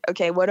 I was like,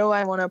 okay, what do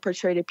I want to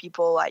portray to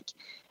people? Like,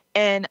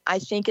 and I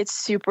think it's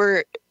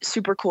super,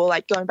 super cool.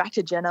 Like going back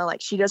to Jenna,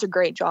 like she does a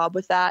great job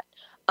with that.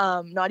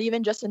 Not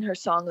even just in her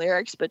song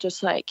lyrics, but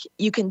just like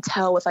you can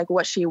tell with like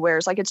what she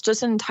wears. Like it's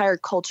just an entire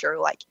culture.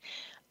 Like,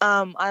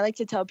 I like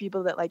to tell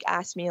people that like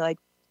ask me like,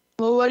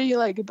 well, what do you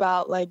like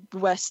about like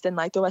West and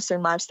like the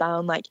Western lifestyle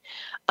and like,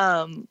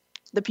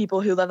 the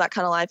people who live that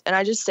kind of life? And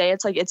I just say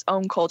it's like its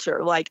own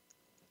culture. Like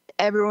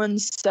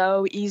everyone's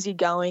so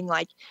easygoing,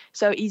 like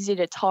so easy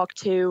to talk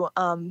to.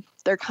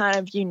 They're kind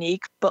of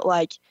unique, but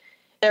like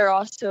they're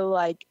also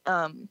like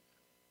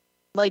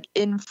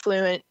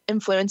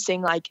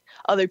influencing like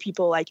other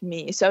people like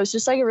me. So it's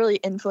just like a really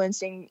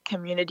influencing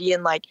community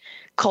and like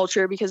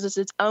culture, because it's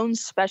its own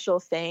special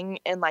thing,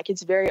 and like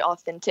it's very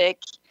authentic,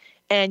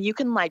 and you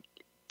can like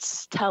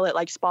tell it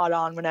like spot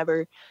on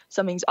whenever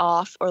something's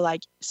off or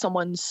like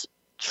someone's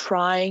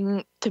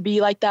trying to be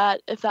like that,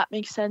 if that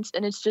makes sense.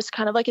 And it's just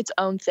kind of like its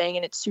own thing,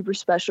 and it's super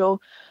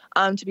special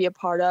to be a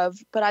part of.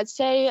 But I'd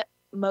say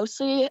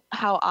mostly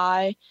how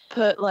I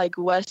put like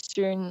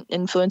Western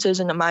influences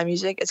into my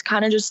music, it's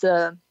kind of just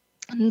the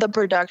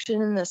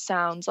production and the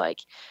sounds.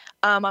 Like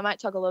I might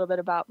talk a little bit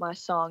about my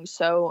songs.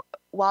 So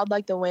Wild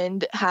Like the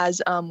Wind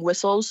has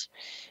whistles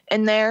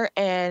in there,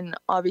 and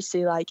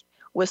obviously like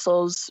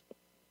whistles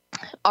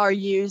are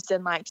used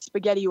in like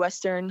spaghetti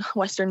western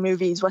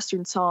movies,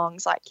 Western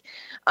songs. Like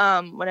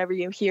whenever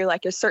you hear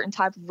like a certain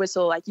type of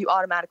whistle, like you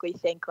automatically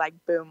think like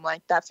boom,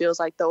 like that feels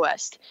like the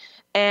West.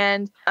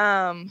 And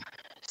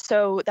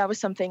so that was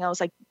something I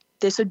was like,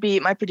 this would be,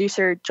 my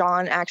producer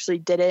John actually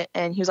did it,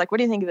 and he was like, what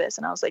do you think of this?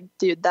 And I was like,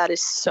 dude, that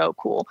is so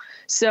cool.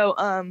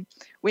 So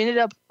we ended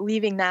up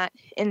leaving that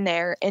in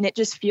there, and it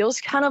just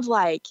feels kind of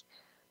like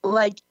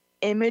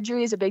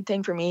imagery is a big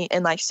thing for me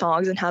in like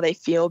songs and how they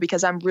feel,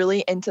 because I'm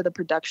really into the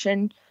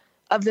production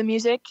of the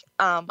music.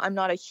 I'm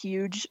not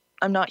huge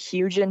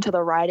into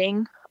the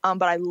writing,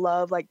 but I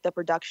love like the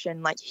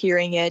production, like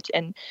hearing it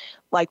and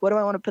like what do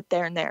I want to put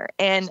there and there.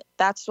 And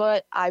that's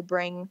what I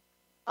bring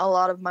a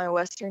lot of my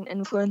Western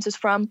influences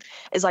from,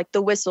 is like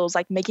the whistles,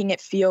 like making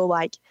it feel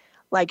like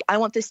I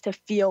want this to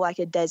feel like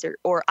a desert,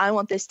 or I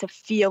want this to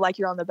feel like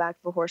you're on the back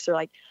of a horse, or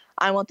like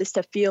I want this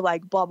to feel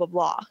like blah blah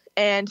blah.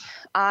 And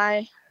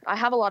I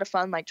have a lot of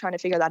fun like trying to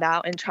figure that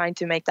out and trying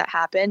to make that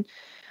happen.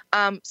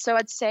 So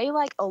I'd say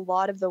like a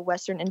lot of the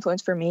Western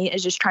influence for me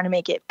is just trying to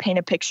make it paint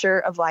a picture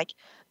of like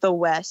the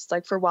West.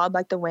 Like for Wild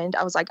Like the Wind,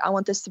 I was like, I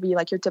want this to be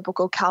like your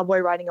typical cowboy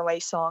riding away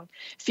song,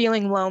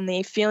 feeling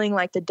lonely, feeling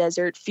like the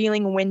desert,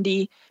 feeling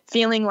windy,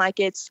 feeling like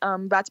it's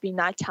about to be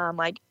nighttime,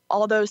 like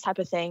all those type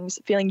of things,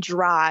 feeling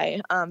dry,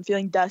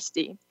 feeling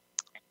dusty.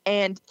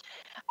 And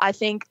I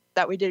think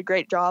that we did a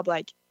great job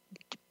like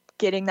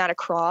getting that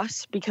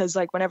across, because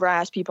like whenever I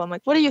ask people, I'm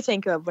like, what do you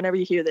think of whenever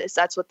you hear this?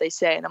 That's what they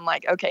say. And I'm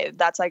like, okay,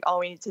 that's like all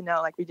we need to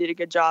know. Like we did a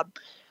good job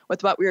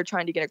with what we were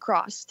trying to get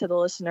across to the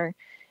listener.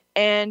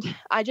 And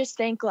I just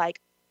think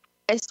like,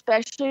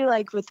 especially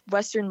like with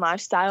Western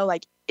lifestyle,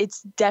 like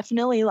it's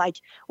definitely like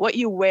what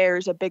you wear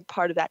is a big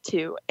part of that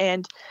too.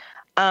 And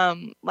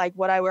like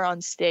what I wear on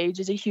stage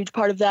is a huge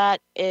part of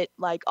that. It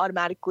like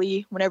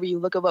automatically, whenever you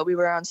look at what we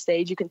wear on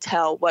stage, you can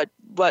tell what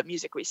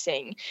music we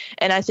sing.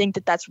 And I think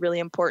that that's really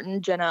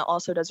important. Jenna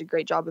also does a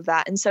great job of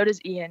that. And so does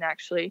Ian,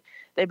 actually.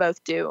 They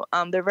both do.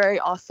 They're very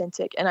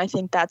authentic. And I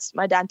think that's,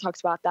 my dad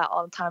talks about that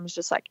all the time. It's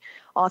just like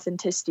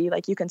authenticity.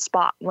 Like you can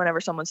spot whenever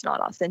someone's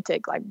not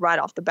authentic, like right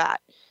off the bat.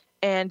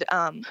 And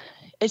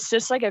it's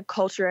just like a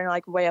culture and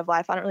like way of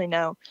life. I don't really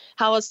know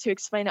how else to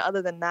explain it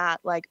other than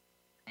that. Like,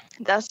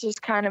 that's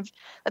kind of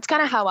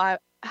how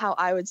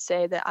I would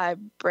say that I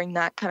bring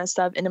that kind of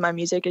stuff into my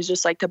music, is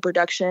just like the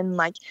production,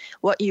 like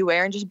what you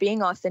wear, and just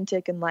being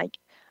authentic and like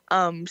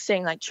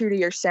staying like true to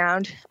your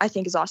sound, I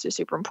think is also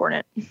super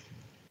important.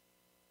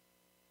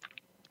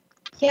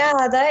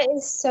 Yeah, that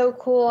is so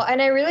cool.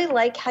 And I really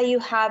like how you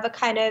have a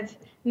kind of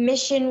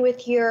mission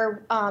with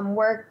your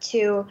work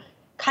to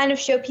kind of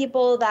show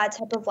people that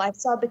type of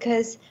lifestyle,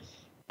 because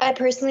I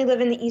personally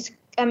live in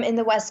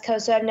the West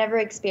Coast, so I've never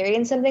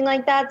experienced something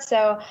like that.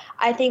 So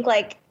I think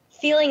like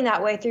feeling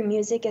that way through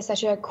music is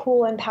such a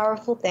cool and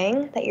powerful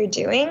thing that you're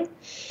doing.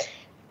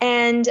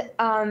 And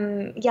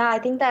yeah, I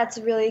think that's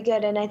really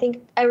good. And I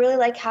think I really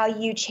like how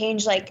you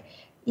change, like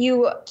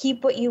you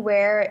keep what you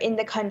wear in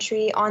the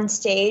country on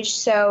stage,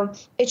 so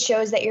it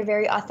shows that you're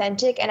very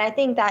authentic. And I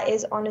think that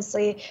is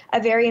honestly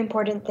a very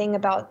important thing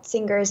about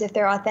singers, if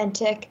they're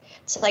authentic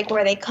to like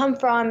where they come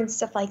from and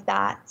stuff like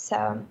that.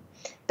 So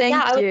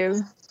Thank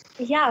you.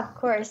 Yeah, of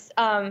course.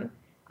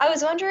 I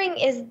was wondering,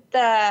 is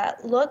the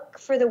look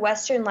for the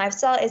Western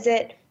lifestyle, is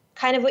it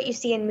kind of what you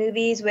see in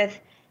movies with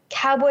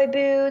cowboy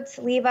boots,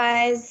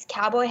 Levi's,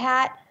 cowboy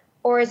hat,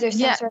 or is there some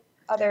Yeah. sort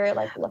of other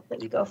like look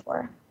that you go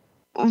for?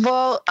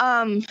 Well,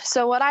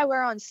 so what I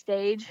wear on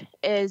stage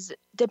is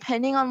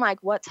depending on like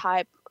what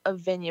type of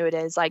venue it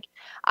is. Like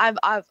I've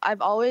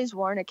always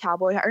worn a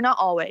cowboy hat, or not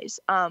always.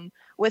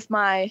 With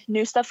my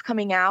new stuff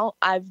coming out,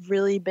 I've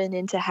really been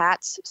into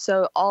hats.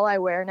 So all I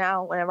wear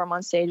now whenever I'm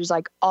on stage is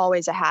like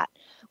always a hat.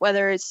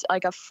 Whether it's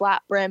like a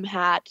flat brim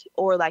hat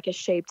or like a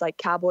shaped like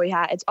cowboy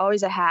hat, it's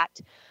always a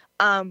hat.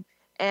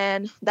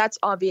 And that's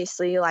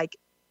obviously like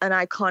an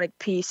iconic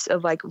piece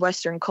of like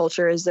Western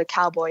culture is the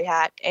cowboy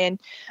hat. And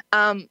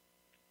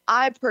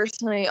I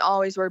personally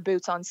always wear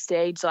boots on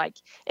stage. Like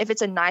if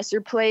it's a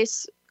nicer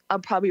place, I'll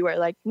probably wear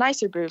like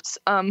nicer boots.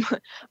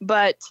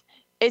 But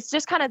it's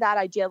just kind of that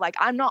idea. Like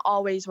I'm not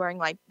always wearing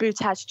like boots,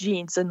 hats,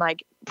 jeans, and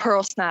like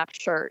pearl snap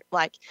shirt.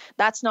 Like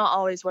that's not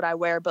always what I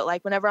wear. But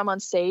like whenever I'm on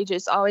stage,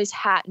 it's always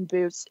hat and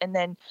boots. And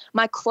then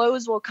my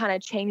clothes will kind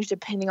of change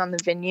depending on the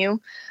venue.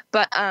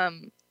 But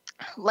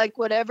like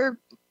what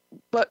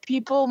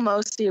people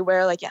mostly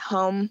wear like at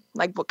home,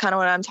 like what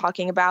I'm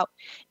talking about,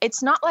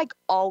 it's not like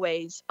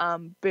always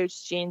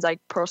boots, jeans,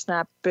 like pearl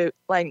snap boot,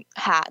 like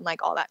hat and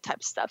like all that type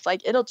of stuff.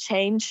 Like it'll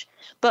change,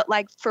 but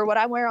like for what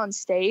I wear on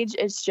stage,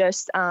 it's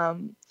just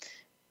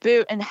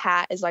boot and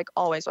hat is like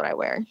always what I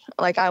wear.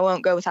 Like I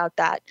won't go without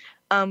that.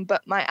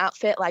 But my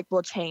outfit like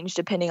will change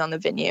depending on the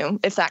venue,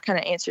 if that kind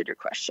of answered your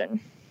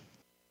question.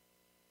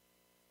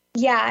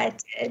 Yeah,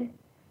 it did.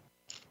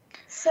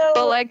 So,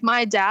 but like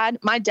my dad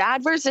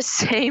wears the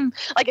same,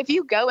 like if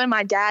you go in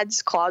my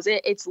dad's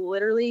closet, it's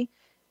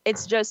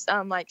just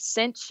like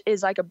Cinch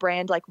is like a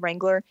brand like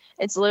Wrangler.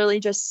 It's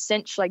literally just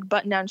Cinch like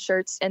button down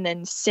shirts and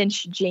then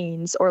Cinch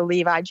jeans or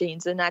Levi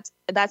jeans, and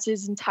that's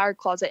his entire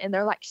closet, and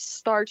they're like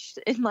starched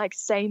and like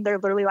same, they're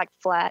literally like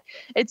flat.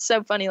 It's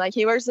so funny, like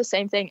he wears the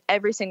same thing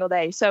every single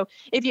day. So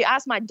if you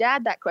ask my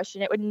dad that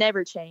question, it would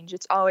never change.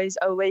 It's always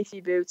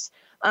Olathe boots,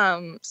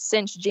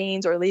 Cinch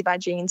jeans or Levi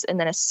jeans, and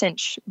then a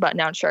Cinch button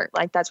down shirt.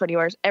 Like that's what he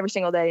wears every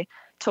single day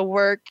to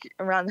work,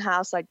 around the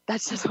house. Like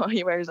that's just what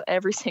he wears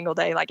every single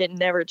day. Like it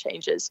never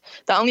changes.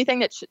 The only thing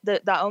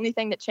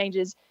that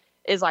changes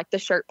is like the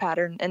shirt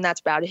pattern, and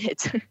that's about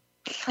it.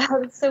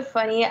 oh, that's so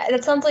funny.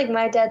 That sounds like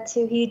my dad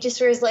too. He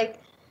just wears like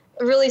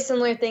really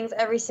similar things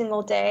every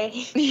single day.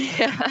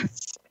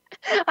 Yes.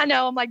 I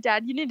know. I'm like,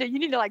 Dad, you need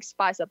to like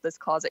spice up this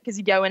closet, because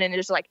you go in and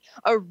there's like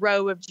a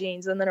row of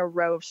jeans and then a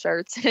row of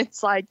shirts.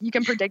 It's like you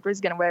can predict what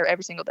he's gonna wear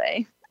every single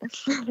day.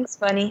 That's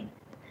funny.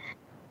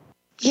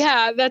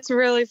 Yeah, that's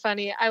really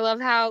funny. I love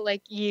how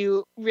like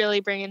you really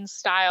bring in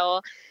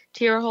style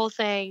to your whole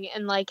thing,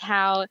 and like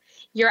how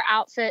your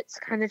outfits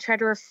kind of try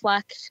to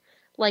reflect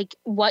like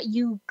what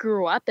you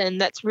grew up in.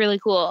 That's really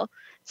cool.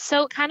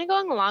 So kind of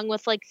going along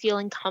with like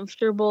feeling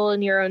comfortable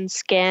in your own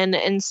skin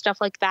and stuff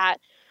like that,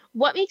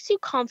 what makes you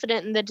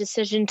confident in the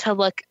decision to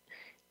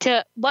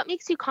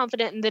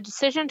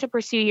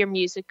pursue your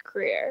music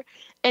career,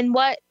 and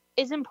what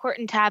is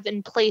important to have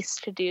in place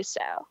to do so?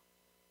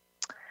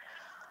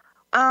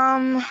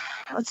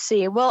 Let's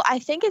see. Well, I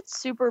think it's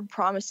super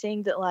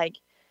promising that like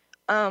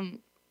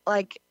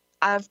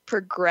I've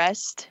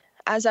progressed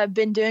as I've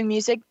been doing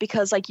music,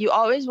 because like you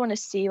always want to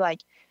see like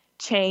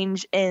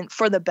change and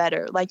for the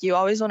better. Like you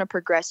always want to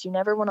progress. You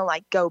never want to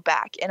like go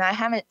back. And I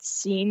haven't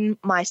seen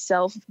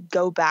myself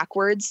go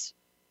backwards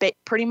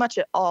pretty much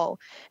at all.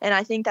 And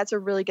I think that's a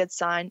really good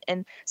sign.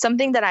 And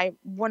something that I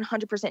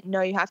 100%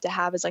 know you have to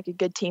have is like a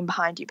good team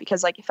behind you,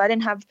 because like if I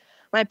didn't have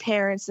my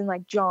parents and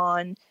like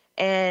John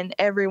and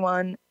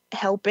everyone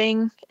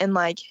helping and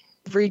like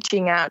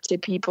reaching out to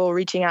people,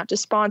 reaching out to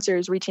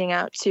sponsors, reaching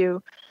out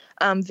to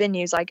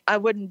venues, like I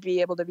wouldn't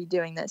be able to be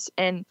doing this.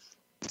 And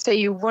so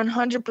you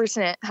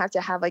 100% have to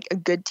have like a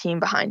good team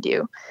behind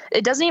you.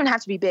 It doesn't even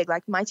have to be big.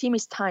 Like my team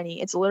is tiny.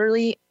 It's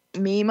literally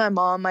me, my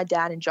mom, my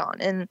dad, and John.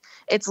 And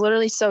it's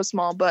literally so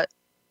small, but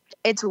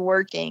it's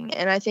working.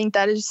 And I think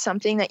that is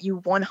something that you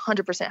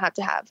 100% have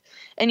to have.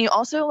 And you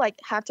also like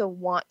have to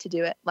want to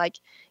do it. Like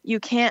you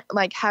can't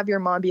like have your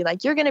mom be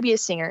like, you're going to be a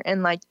singer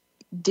and like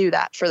do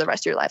that for the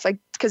rest of your life. Like,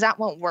 cause that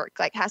won't work.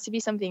 Like it has to be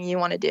something you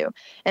want to do,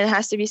 and it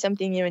has to be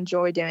something you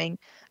enjoy doing.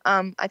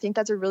 I think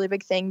that's a really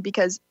big thing,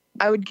 because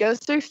I would go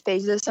through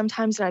phases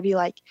sometimes and I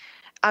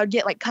would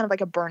get like kind of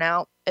like a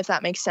burnout, if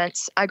that makes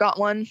sense. I got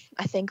one,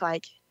 I think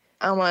like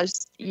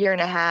almost a year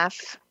and a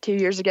half, 2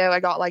 years ago. I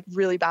got like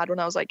really bad when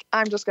I was like,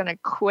 I'm just going to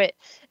quit.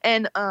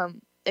 And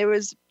it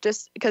was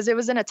just because it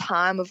was in a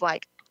time of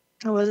like,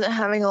 I wasn't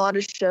having a lot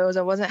of shows.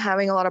 I wasn't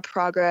having a lot of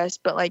progress,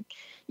 but like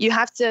you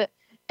have to,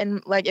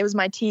 and like it was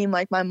my team,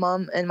 like my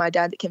mom and my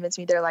dad, that convinced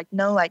me. They're like,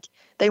 no, like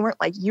they weren't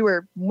like, you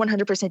were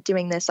 100%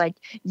 doing this. Like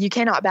you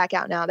cannot back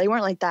out now. They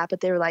weren't like that,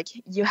 but they were like,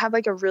 you have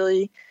like a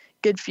really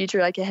good future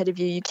like ahead of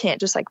you. You can't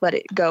just like let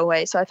it go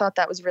away. So I thought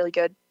that was really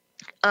good.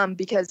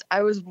 Because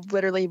I was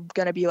literally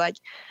going to be like,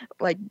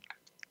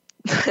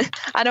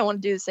 I don't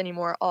want to do this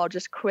anymore. I'll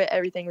just quit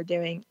everything we're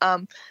doing.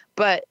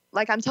 But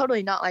like, I'm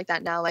totally not like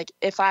that now. Like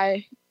if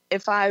I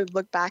if I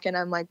look back and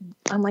I'm like,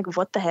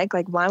 what the heck?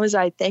 Like, why was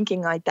I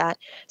thinking like that?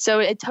 So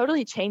it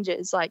totally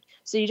changes. Like,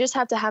 so you just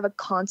have to have a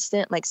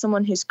constant, like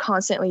someone who's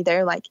constantly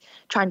there, like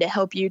trying to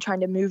help you, trying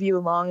to move you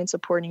along and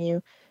supporting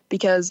you.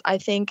 Because I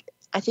think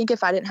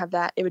if I didn't have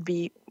that, it would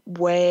be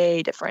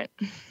way different.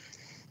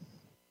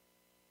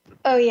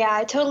 Oh, yeah,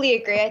 I totally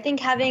agree. I think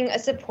having a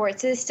support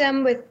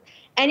system with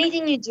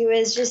anything you do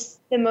is just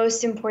the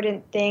most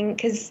important thing,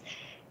 because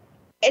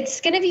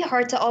it's going to be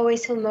hard to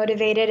always feel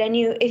motivated. And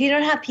if you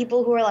don't have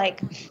people who are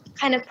like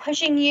kind of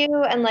pushing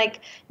you and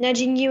like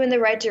nudging you in the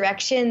right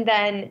direction,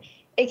 then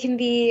it can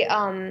be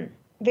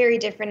very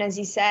different, as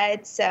you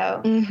said.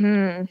 So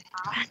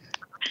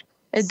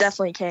It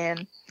definitely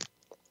can.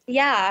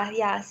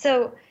 Yeah.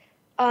 So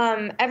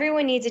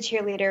everyone needs a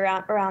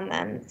cheerleader around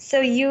them.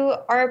 So you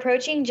are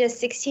approaching just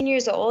 16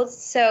 years old.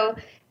 So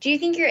do you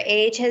think your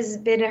age has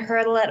been a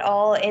hurdle at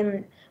all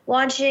in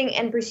launching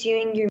and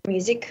pursuing your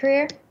music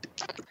career?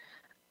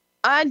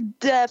 I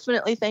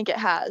definitely think it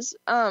has.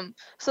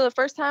 So the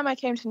first time I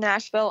came to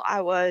Nashville,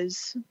 I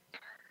was,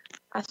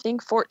 I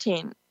think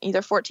 14,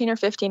 either 14 or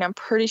 15. I'm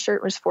pretty sure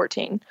it was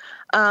 14.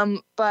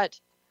 But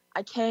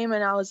I came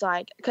and I was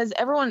like, because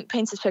everyone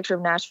paints this picture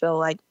of Nashville,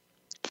 like,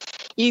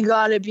 you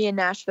gotta be in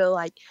Nashville,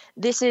 like,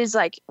 this is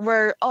like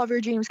where all of your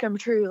dreams come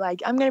true,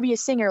 like, I'm gonna be a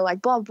singer,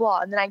 like, blah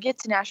blah. And then I get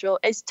to Nashville,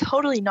 it's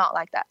totally not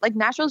like that. Like,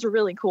 Nashville's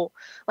really cool,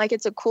 like,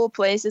 it's a cool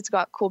place, it's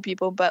got cool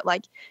people, but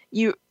like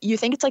you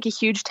think it's like a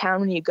huge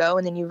town when you go,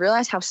 and then you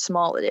realize how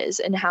small it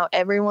is and how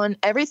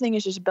everything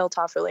is just built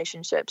off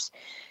relationships.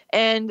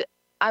 And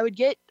I would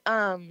get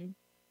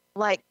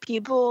like,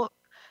 people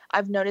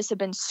I've noticed have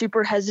been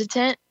super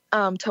hesitant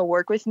to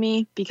work with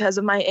me because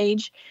of my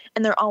age,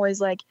 and they're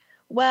always like,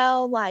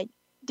 well, like,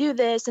 do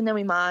this and then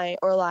we might,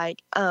 or like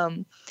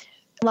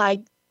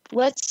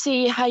let's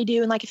see how you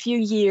do in like a few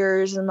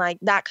years, and like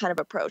that kind of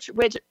approach,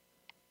 which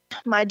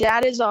my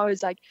dad is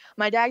always like,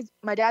 my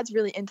dad's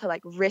really into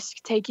like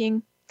risk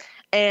taking.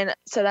 And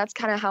so that's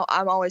kind of how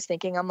I'm always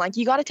thinking. I'm like,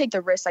 you got to take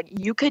the risk. Like,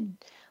 you could,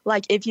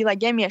 like, if you like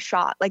gave me a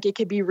shot, like, it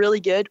could be really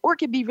good or it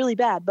could be really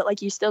bad, but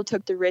like, you still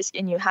took the risk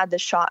and you had the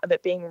shot of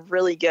it being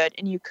really good,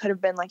 and you could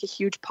have been like a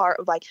huge part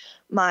of like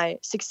my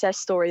success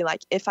story.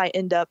 Like, if I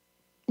end up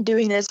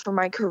doing this for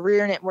my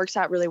career and it works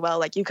out really well,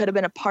 like, you could have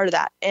been a part of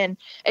that. And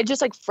it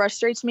just like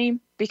frustrates me,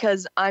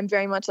 because I'm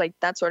very much like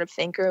that sort of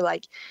thinker.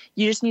 Like,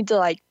 you just need to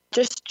like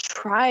just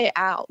try it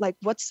out. Like,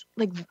 what's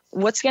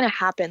gonna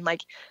happen?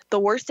 Like, the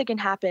worst that can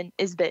happen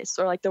is this,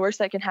 or like the worst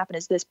that can happen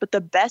is this, but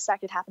the best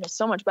that could happen is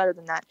so much better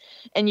than that,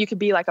 and you could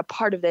be like a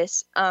part of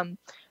this.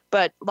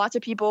 But lots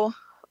of people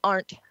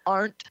aren't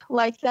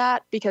like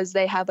that, because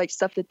they have like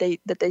stuff that they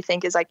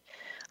think is like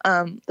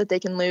that they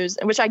can lose,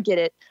 and which I get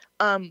it.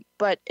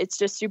 But it's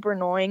just super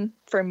annoying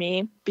for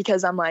me,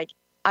 because I'm like,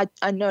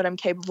 I know what I'm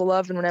capable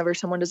of, and whenever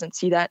someone doesn't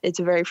see that, it's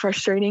very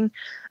frustrating.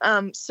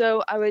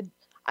 So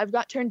I've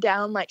got turned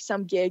down like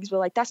some gigs, but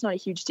like, that's not a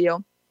huge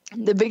deal.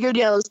 The bigger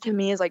deal is, to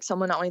me, is like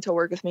someone not wanting to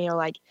work with me or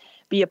like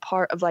be a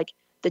part of like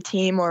the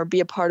team or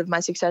be a part of my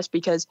success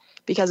because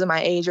of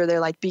my age, or they're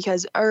like,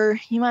 or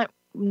you might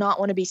not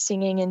want to be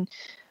singing in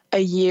a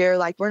year,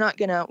 like, we're not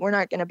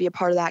gonna be a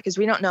part of that because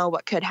we don't know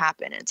what could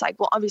happen. And it's like,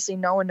 well, obviously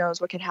no one knows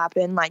what could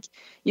happen. Like,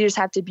 you just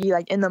have to be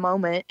like in the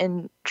moment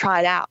and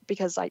try it out,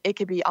 because like, it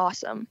could be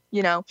awesome,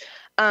 you know.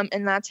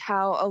 And that's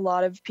how a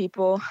lot of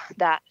people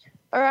that,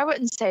 or I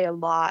wouldn't say a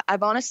lot,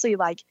 I've honestly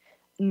like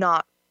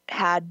not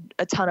had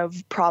a ton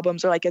of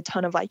problems or like a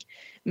ton of like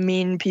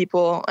mean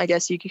people, I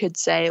guess you could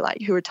say,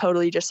 like, who are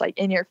totally just like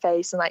in your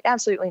face, and like,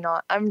 absolutely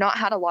not. I've not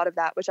had a lot of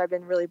that, which I've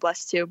been really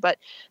blessed to. But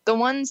the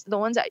ones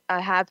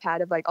I have had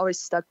have like always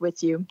stuck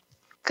with you,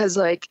 because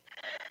like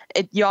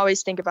you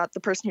always think about the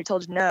person who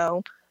told you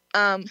no.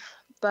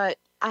 But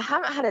I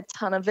haven't had a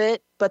ton of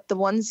it, but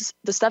the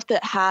stuff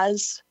that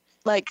has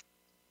like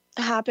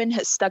happened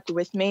has stuck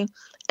with me,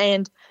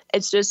 and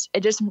it just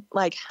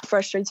like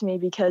frustrates me,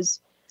 because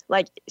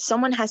like,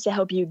 someone has to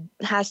help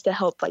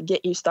like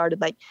get you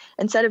started. Like,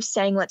 instead of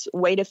saying let's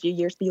wait a few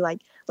years, be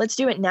like, let's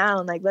do it now,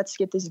 and like, let's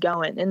get this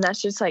going. And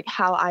that's just like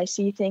how I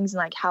see things, and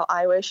like how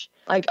I wish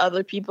like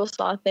other people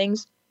saw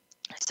things.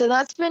 So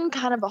that's been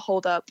kind of a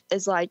holdup,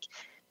 is like,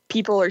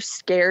 people are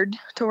scared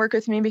to work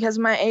with me because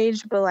of my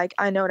age, but like,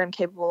 I know what I'm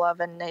capable of,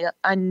 and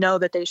I know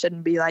that they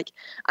shouldn't be. Like,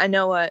 I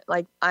know what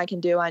like I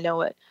can do. I know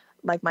what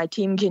like my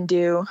team can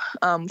do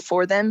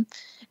for them.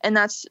 And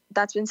that's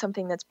been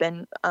something that's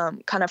been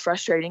kind of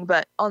frustrating.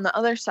 But on the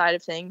other side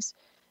of things,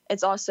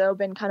 it's also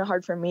been kind of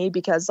hard for me,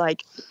 because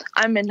like,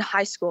 I'm in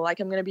high school,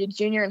 like, I'm going to be a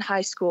junior in high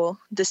school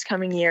this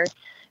coming year.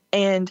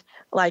 And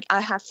like,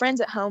 I have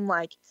friends at home,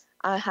 like,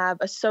 I have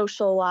a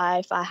social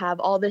life, I have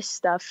all this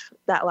stuff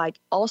that like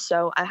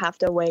also I have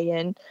to weigh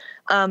in.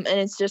 And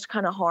it's just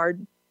kind of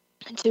hard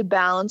to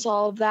balance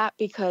all of that,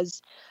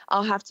 because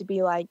I'll have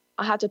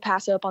to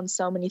pass up on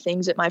so many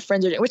things that my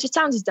friends are doing, which it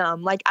sounds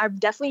dumb. Like, I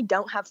definitely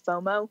don't have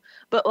FOMO,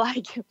 but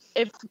like,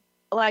 if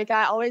like,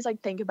 I always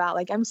like think about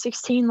like, I'm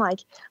 16, like,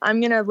 I'm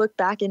going to look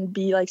back and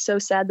be like so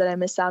sad that I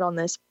missed out on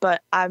this,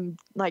 but I'm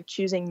like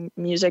choosing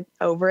music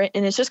over it.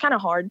 And it's just kind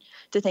of hard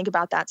to think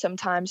about that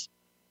sometimes.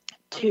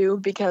 too,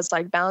 because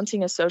like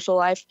balancing a social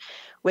life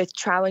with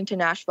traveling to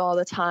Nashville all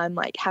the time,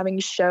 like having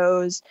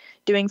shows,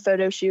 doing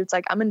photo shoots.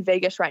 Like I'm in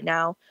Vegas right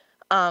now.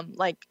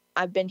 Like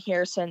I've been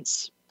here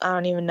since I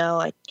don't even know,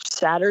 like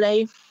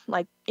Saturday,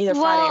 like either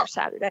Friday or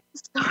Saturday.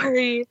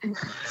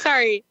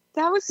 Sorry.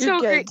 That was You're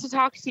so good. great to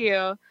talk to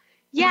you.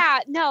 Yeah,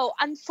 no,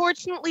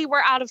 unfortunately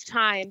we're out of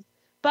time.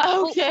 But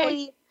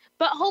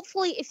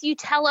hopefully if you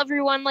tell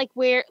everyone like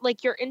where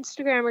like your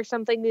Instagram or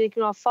something, they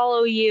can all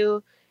follow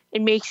you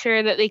and make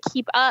sure that they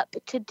keep up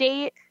to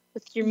date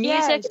with your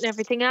music and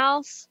everything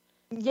else.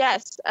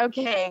 Yes.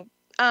 Okay.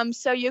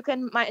 So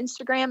my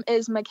Instagram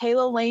is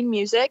Mikayla Lane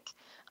Music.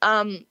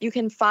 You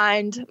can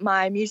find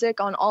my music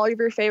on all of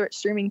your favorite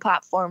streaming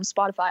platforms,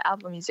 Spotify,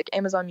 Apple Music,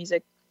 Amazon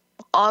Music,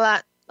 all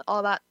that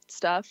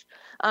stuff.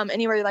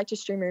 Anywhere you like to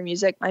stream your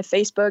music. My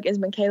Facebook is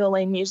Mikayla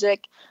Lane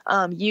Music.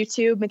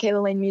 YouTube,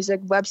 Mikayla Lane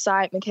Music.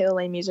 Website, Mikayla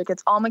Lane Music.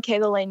 It's all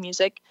Mikayla Lane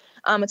Music.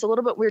 It's a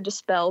little bit weird to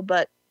spell,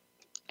 but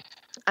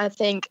I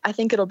think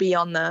it'll be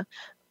on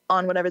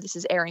whatever this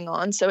is airing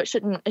on, so it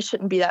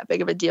shouldn't be that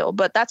big of a deal.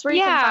 But that's where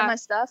you can find my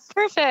stuff.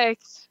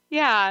 Perfect.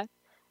 Yeah.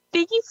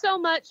 Thank you so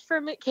much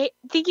for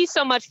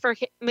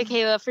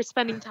Mikayla for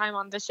spending time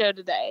on the show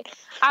today.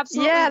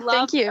 Absolutely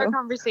loved our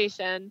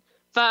conversation.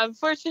 But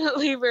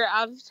unfortunately, we're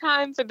out of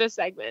time for this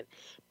segment.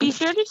 Be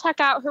sure to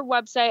check out her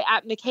website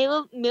at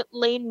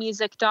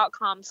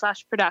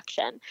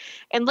MikaylaLaneMusic.com/production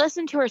and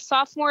listen to her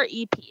sophomore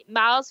EP,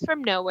 Miles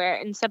from Nowhere,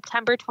 in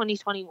September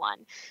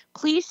 2021.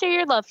 Please share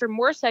your love for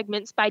more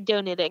segments by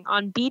donating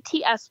on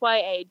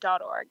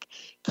btsya.org.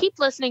 Keep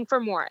listening for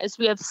more as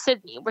we have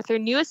Sydney with her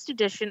newest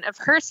edition of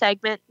her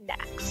segment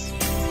next.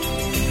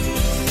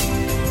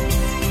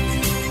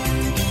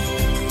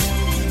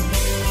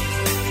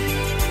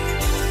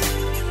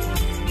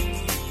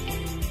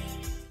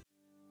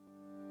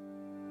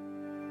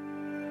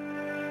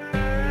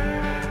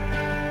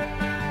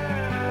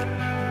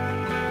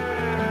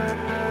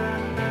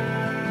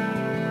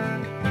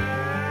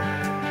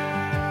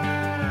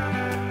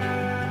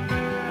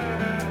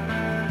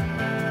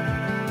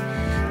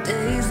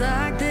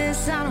 Like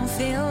this, I don't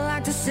feel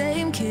like the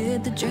same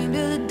kid that dreamed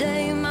of the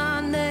day my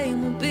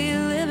name would be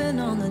living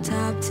on the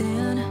top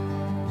 10.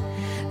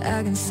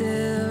 I can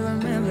still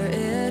remember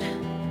it.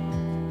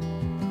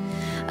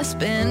 I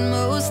spend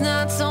most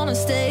nights on a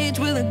stage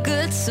with a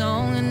good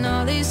song, and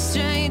all these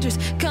strangers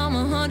come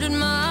 100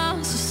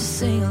 miles just to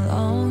sing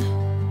along.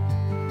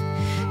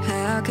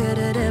 How could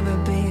it ever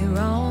be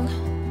wrong?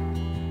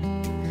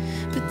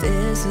 But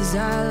this is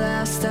our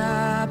last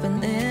stop,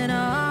 and then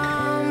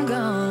I'm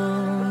gone.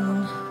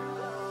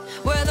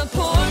 Where the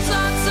porch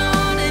lights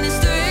on and it's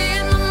 3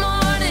 in the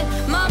morning,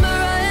 Mama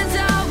runs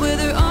out with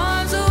her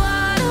arms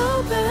wide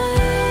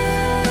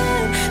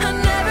open. I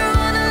never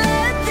wanna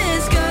let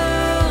this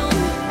go.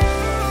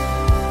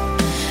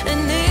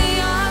 And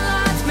neon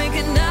lights make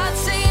a night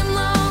seem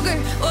longer.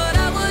 What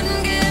I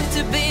wouldn't give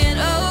to be in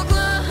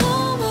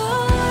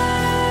Oklahoma.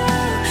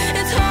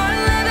 It's hard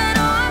living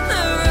on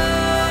the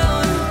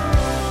road.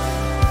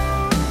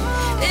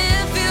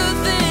 If you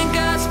think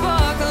I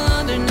sparkle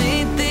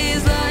underneath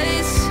these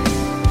lights,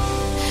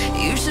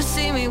 you should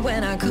see me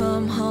when I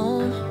come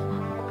home.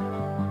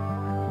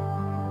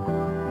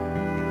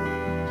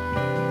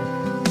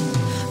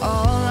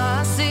 All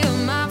I see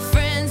of my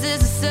friends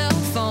is a cell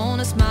phone,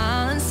 a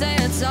smile and say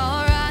it's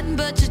alright,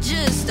 but you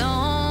just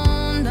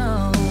don't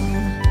know.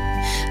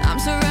 I'm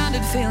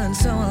surrounded feeling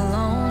so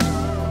alone,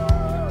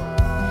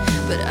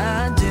 but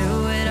I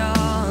do it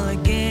all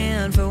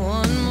again for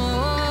one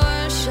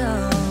more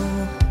show.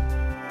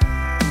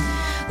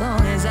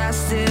 Long as I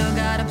still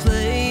got a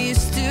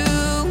place to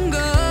go.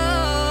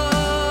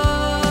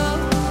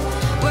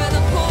 Where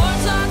the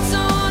porch lights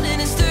on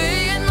and it's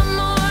 3 in the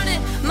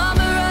morning,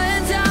 Mama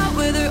runs out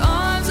with her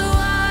arms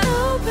wide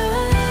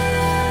open.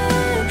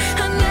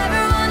 I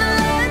never wanna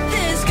let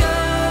this go.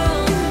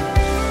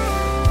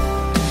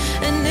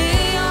 And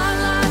neon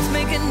lights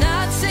make a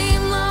night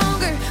seem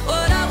longer.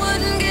 What I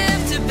wouldn't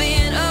give to be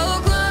in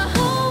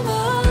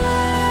Oklahoma.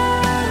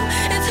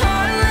 It's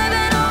hard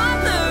living on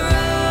the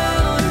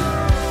road.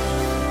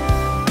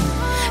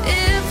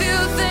 If you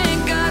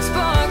think I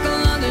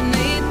sparkle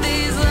underneath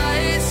these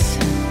lights,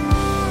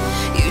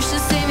 you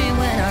should see me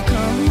when I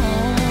come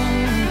home.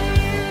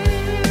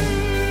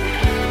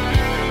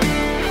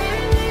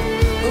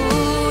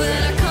 Ooh,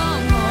 when I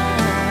come home.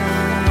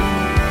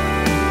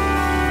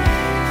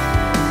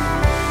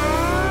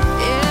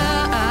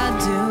 Yeah, I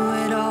do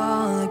it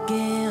all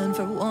again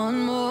for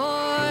one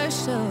more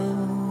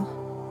show.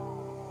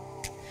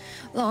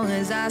 Long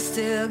as I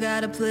still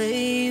got a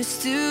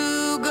place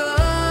to go.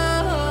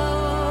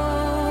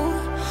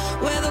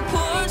 Where the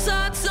porch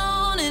lights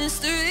on and it's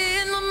 3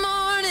 in the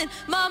morning,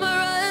 Mama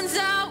runs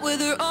out with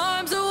her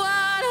arms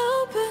wide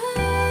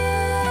open.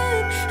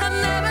 I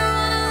never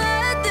wanna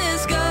let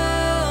this go.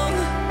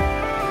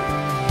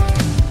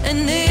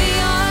 And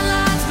neon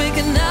lights make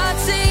a night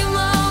seem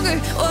longer.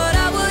 What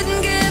I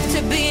wouldn't give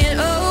to be in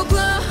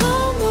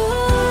Oklahoma.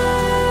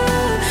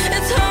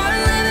 It's hard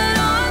living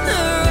on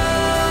the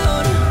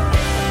road.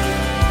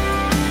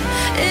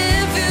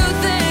 If you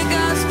think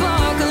I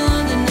spark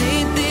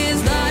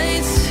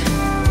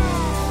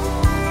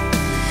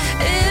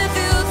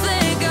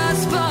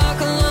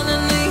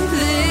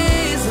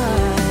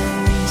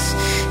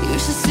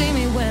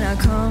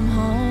come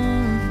home.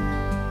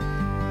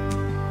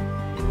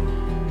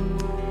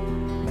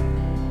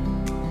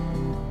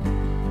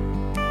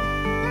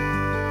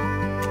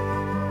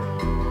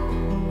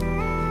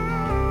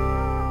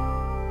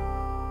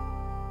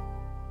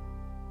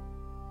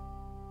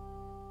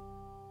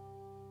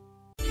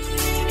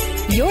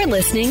 You're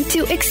listening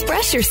to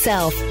Express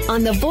Yourself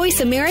on the Voice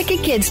America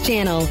Kids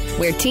channel,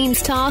 where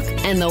teens talk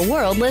and the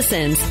world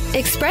listens.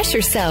 Express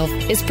Yourself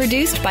is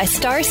produced by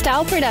Star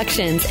Style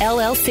Productions,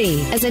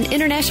 LLC, as an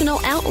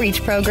international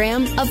outreach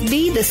program of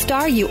Be the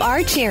Star You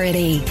Are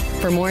charity.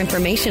 For more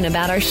information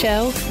about our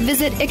show,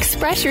 visit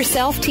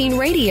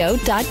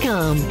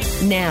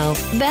expressyourselfteenradio.com. Now,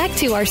 back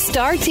to our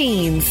star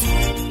teens.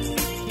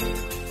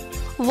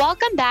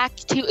 Welcome back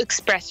to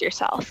Express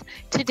Yourself.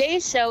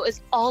 Today's show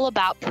is all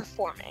about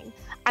performing.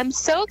 I'm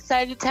so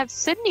excited to have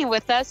Sydney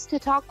with us to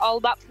talk all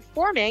about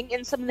performing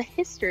and some of the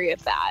history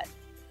of that.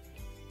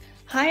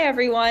 Hi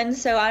everyone,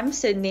 so I'm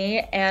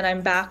Sydney and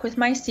I'm back with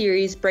my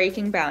series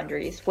Breaking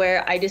Boundaries,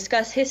 where I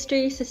discuss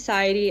history,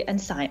 society, and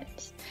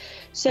science.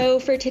 So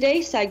for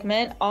today's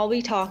segment, I'll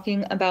be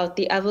talking about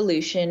the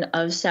evolution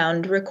of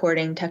sound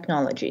recording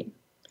technology.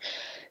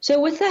 So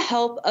with the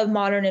help of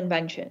modern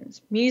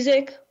inventions,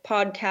 music,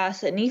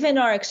 podcasts, and even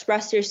our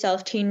Express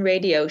Yourself teen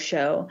radio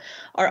show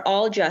are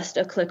all just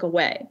a click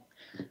away.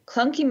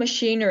 Clunky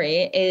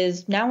machinery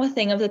is now a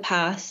thing of the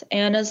past,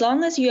 and as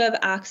long as you have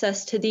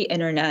access to the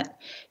internet,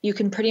 you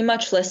can pretty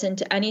much listen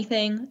to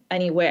anything,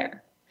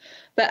 anywhere.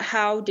 But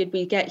how did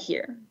we get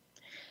here?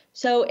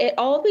 So it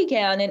all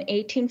began in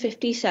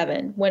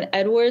 1857 when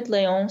Edward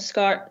Léon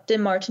Scott de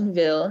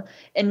Martinville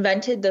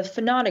invented the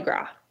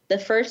phonautograph, the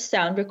first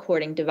sound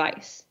recording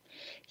device.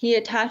 He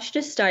attached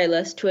a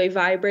stylus to a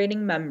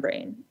vibrating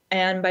membrane,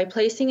 and by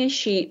placing a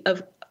sheet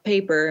of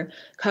paper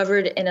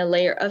covered in a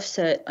layer of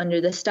soot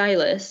under the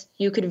stylus,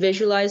 you could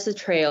visualize the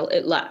trail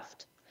it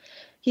left.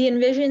 He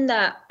envisioned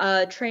that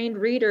a trained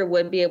reader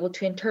would be able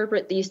to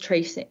interpret these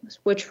tracings,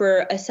 which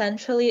were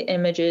essentially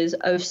images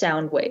of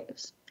sound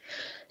waves.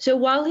 So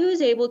while he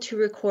was able to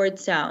record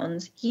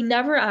sounds, he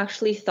never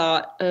actually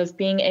thought of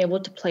being able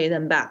to play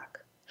them back.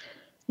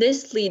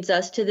 This leads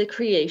us to the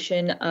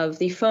creation of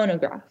the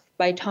phonograph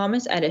by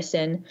Thomas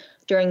Edison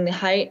during the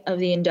height of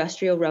the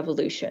Industrial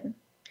Revolution.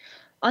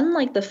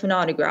 Unlike the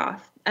phonautograph,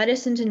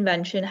 Edison's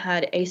invention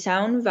had a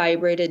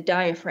sound-vibrated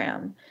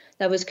diaphragm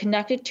that was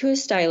connected to a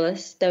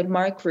stylus that would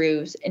mark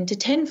grooves into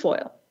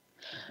tinfoil.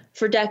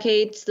 For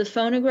decades, the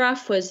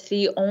phonograph was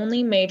the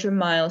only major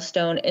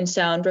milestone in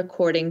sound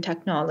recording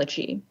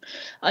technology,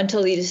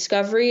 until the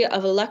discovery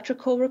of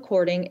electrical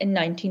recording in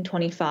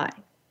 1925.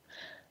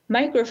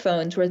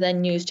 Microphones were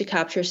then used to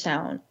capture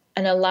sound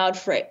and allowed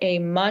for a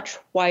much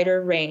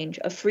wider range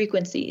of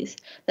frequencies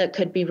that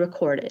could be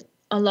recorded,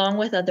 along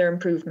with other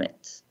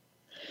improvements.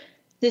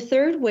 The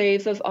third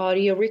wave of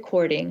audio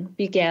recording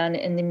began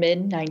in the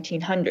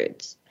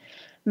mid-1900s.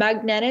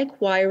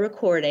 Magnetic wire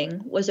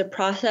recording was a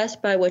process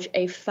by which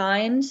a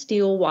fine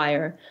steel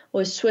wire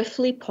was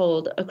swiftly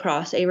pulled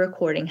across a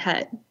recording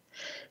head.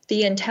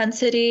 The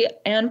intensity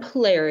and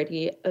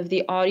polarity of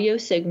the audio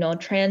signal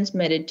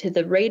transmitted to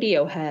the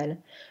radio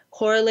head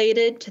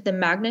correlated to the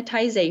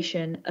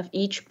magnetization of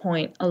each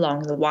point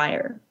along the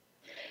wire.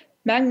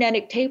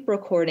 Magnetic tape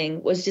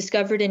recording was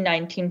discovered in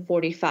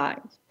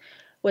 1945,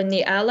 when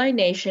the Allied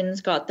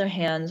nations got their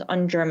hands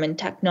on German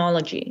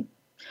technology.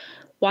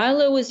 While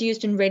it was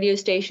used in radio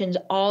stations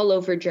all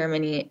over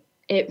Germany,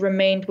 it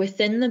remained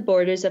within the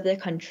borders of the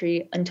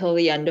country until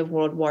the end of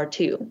World War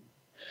II.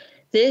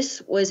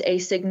 This was a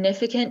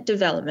significant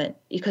development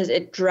because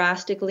it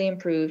drastically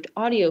improved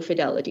audio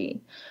fidelity,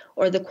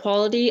 or the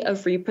quality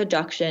of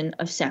reproduction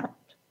of sound.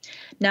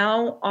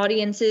 Now,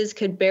 audiences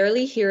could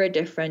barely hear a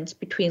difference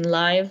between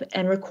live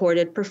and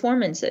recorded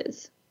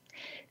performances.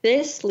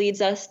 This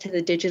leads us to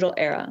the digital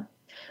era.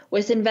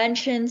 With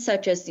inventions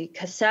such as the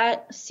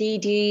cassette,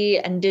 CD,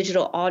 and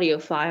digital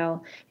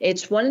audiophile,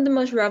 it's one of the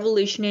most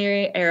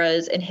revolutionary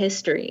eras in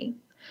history.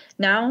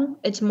 Now,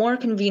 it's more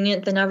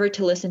convenient than ever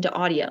to listen to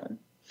audio.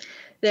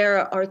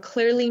 There are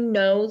clearly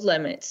no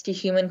limits to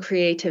human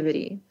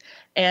creativity.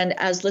 And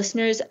as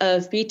listeners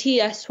of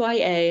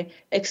BTSYA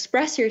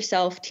Express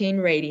Yourself Teen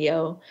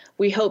Radio,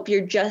 we hope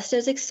you're just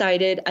as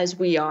excited as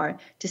we are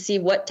to see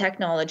what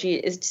technology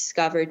is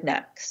discovered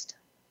next.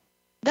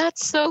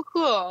 That's so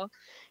cool.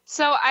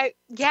 So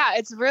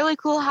it's really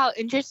cool how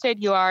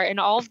interested you are in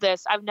all of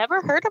this. I've never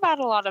heard about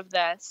a lot of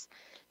this.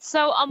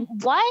 So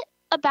what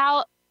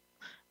about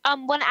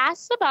when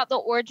asked about the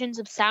origins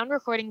of sound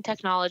recording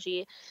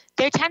technology,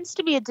 there tends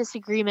to be a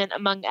disagreement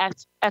among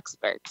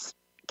experts.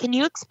 Can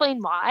you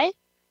explain why?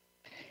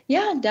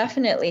 Yeah,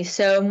 definitely.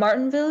 So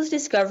Martinville's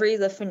discovery,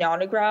 the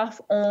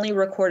phonautograph, only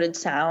recorded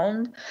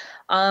sound.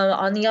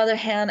 On the other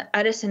hand,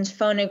 Edison's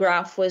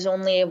phonograph was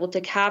able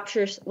to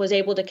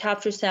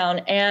capture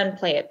sound and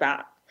play it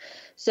back.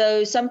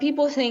 So some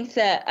people think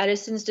that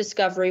Edison's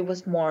discovery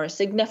was more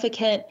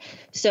significant,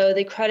 so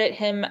they credit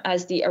him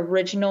as the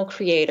original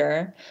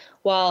creator,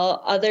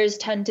 while others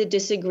tend to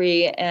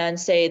disagree and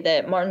say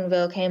that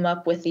Martinville came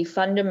up with the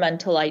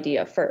fundamental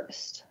idea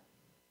first.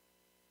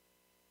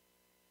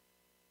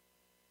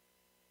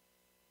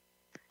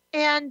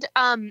 And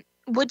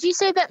would you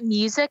say that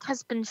music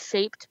has been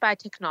shaped by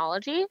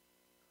technology?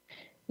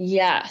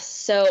 Yes.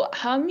 So,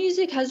 how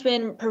music has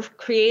been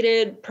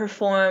created,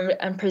 performed,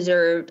 and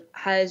preserved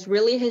has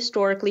really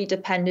historically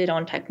depended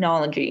on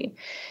technology.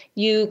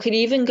 You could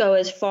even go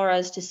as far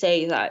as to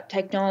say that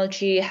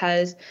technology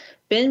has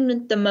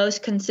been the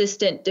most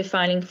consistent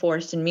defining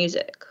force in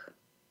music.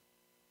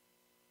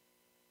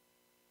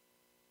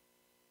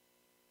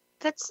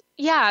 That's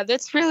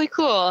really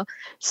cool.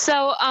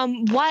 So,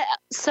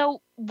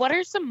 what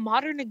are some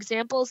modern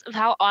examples of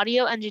how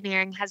audio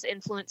engineering has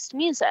influenced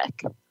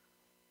music?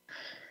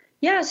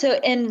 Yeah, so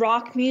in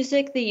rock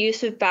music, the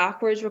use of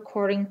backwards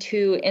recording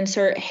to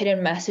insert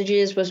hidden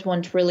messages was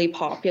once really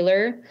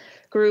popular.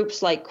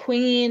 Groups like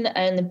Queen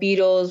and the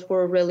Beatles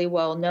were really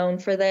well known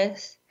for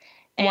this.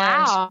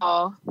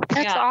 Wow,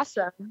 that's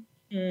awesome.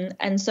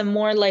 And some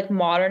more like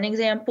modern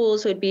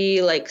examples would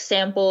be like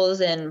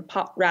samples in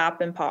pop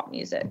rap and pop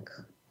music.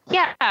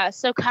 Yeah,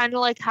 so kind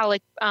of like how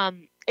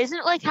isn't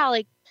it like how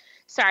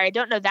sorry, I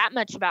don't know that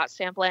much about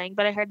sampling,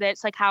 but I heard that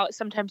it's like how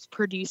sometimes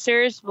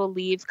producers will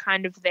leave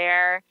kind of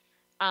their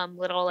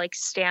little like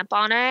stamp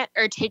on it,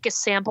 or take a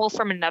sample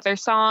from another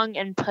song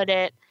and put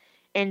it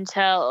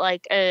into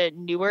like a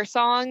newer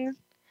song.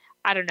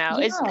 I don't know.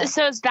 Yeah.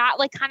 Is that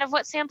like kind of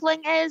what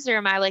sampling is, or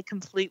am I like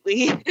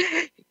completely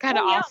kind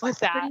of off with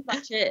that? Pretty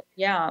much it.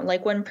 Yeah,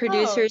 like when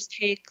producers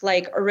take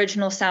like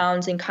original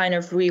sounds and kind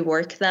of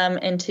rework them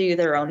into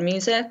their own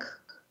music.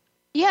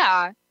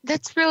 Yeah,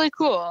 that's really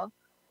cool.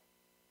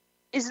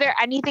 Is there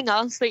anything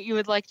else that you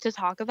would like to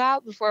talk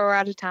about before we're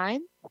out of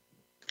time?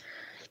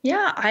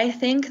 Yeah, I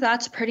think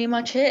that's pretty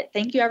much it.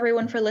 Thank you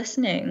everyone for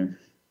listening.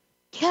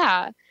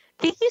 Yeah.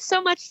 Thank you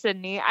so much,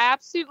 Sydney. I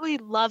absolutely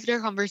loved our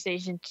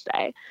conversation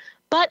today.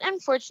 But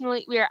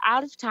unfortunately, we are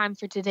out of time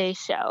for today's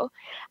show.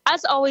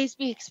 As always,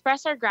 we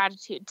express our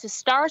gratitude to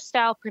Star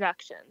Style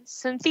Productions,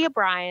 Cynthia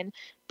Bryan,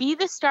 Be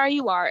the Star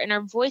You Are, and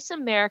our Voice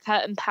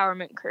America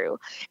Empowerment crew,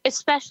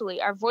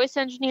 especially our voice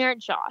engineer,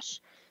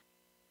 Josh.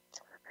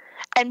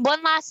 And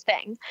one last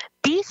thing,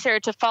 be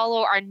sure to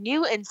follow our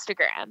new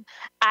Instagram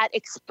at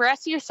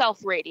Express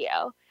Yourself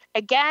Radio.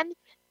 Again,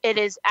 it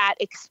is at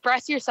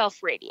Express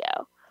Yourself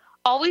Radio.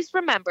 Always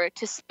remember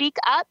to speak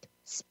up,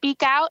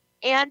 speak out,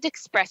 and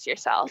express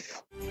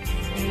yourself.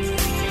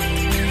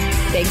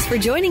 Thanks for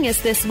joining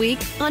us this week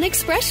on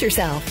Express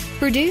Yourself,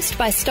 produced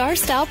by Star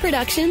Style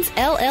Productions,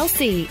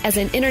 LLC, as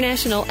an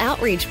international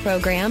outreach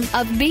program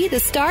of Be the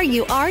Star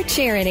You Are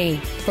charity.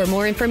 For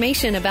more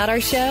information about our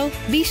show,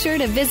 be sure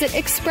to visit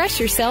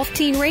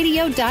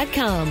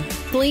ExpressYourselfTeenRadio.com.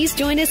 Please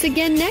join us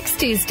again next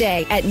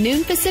Tuesday at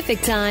noon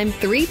Pacific Time,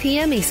 3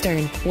 p.m.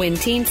 Eastern, when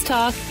teens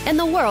talk and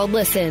the world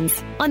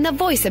listens, on the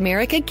Voice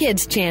America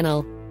Kids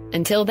channel.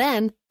 Until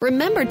then,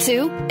 remember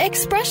to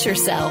express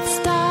yourself.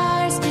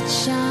 Stars that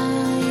shine.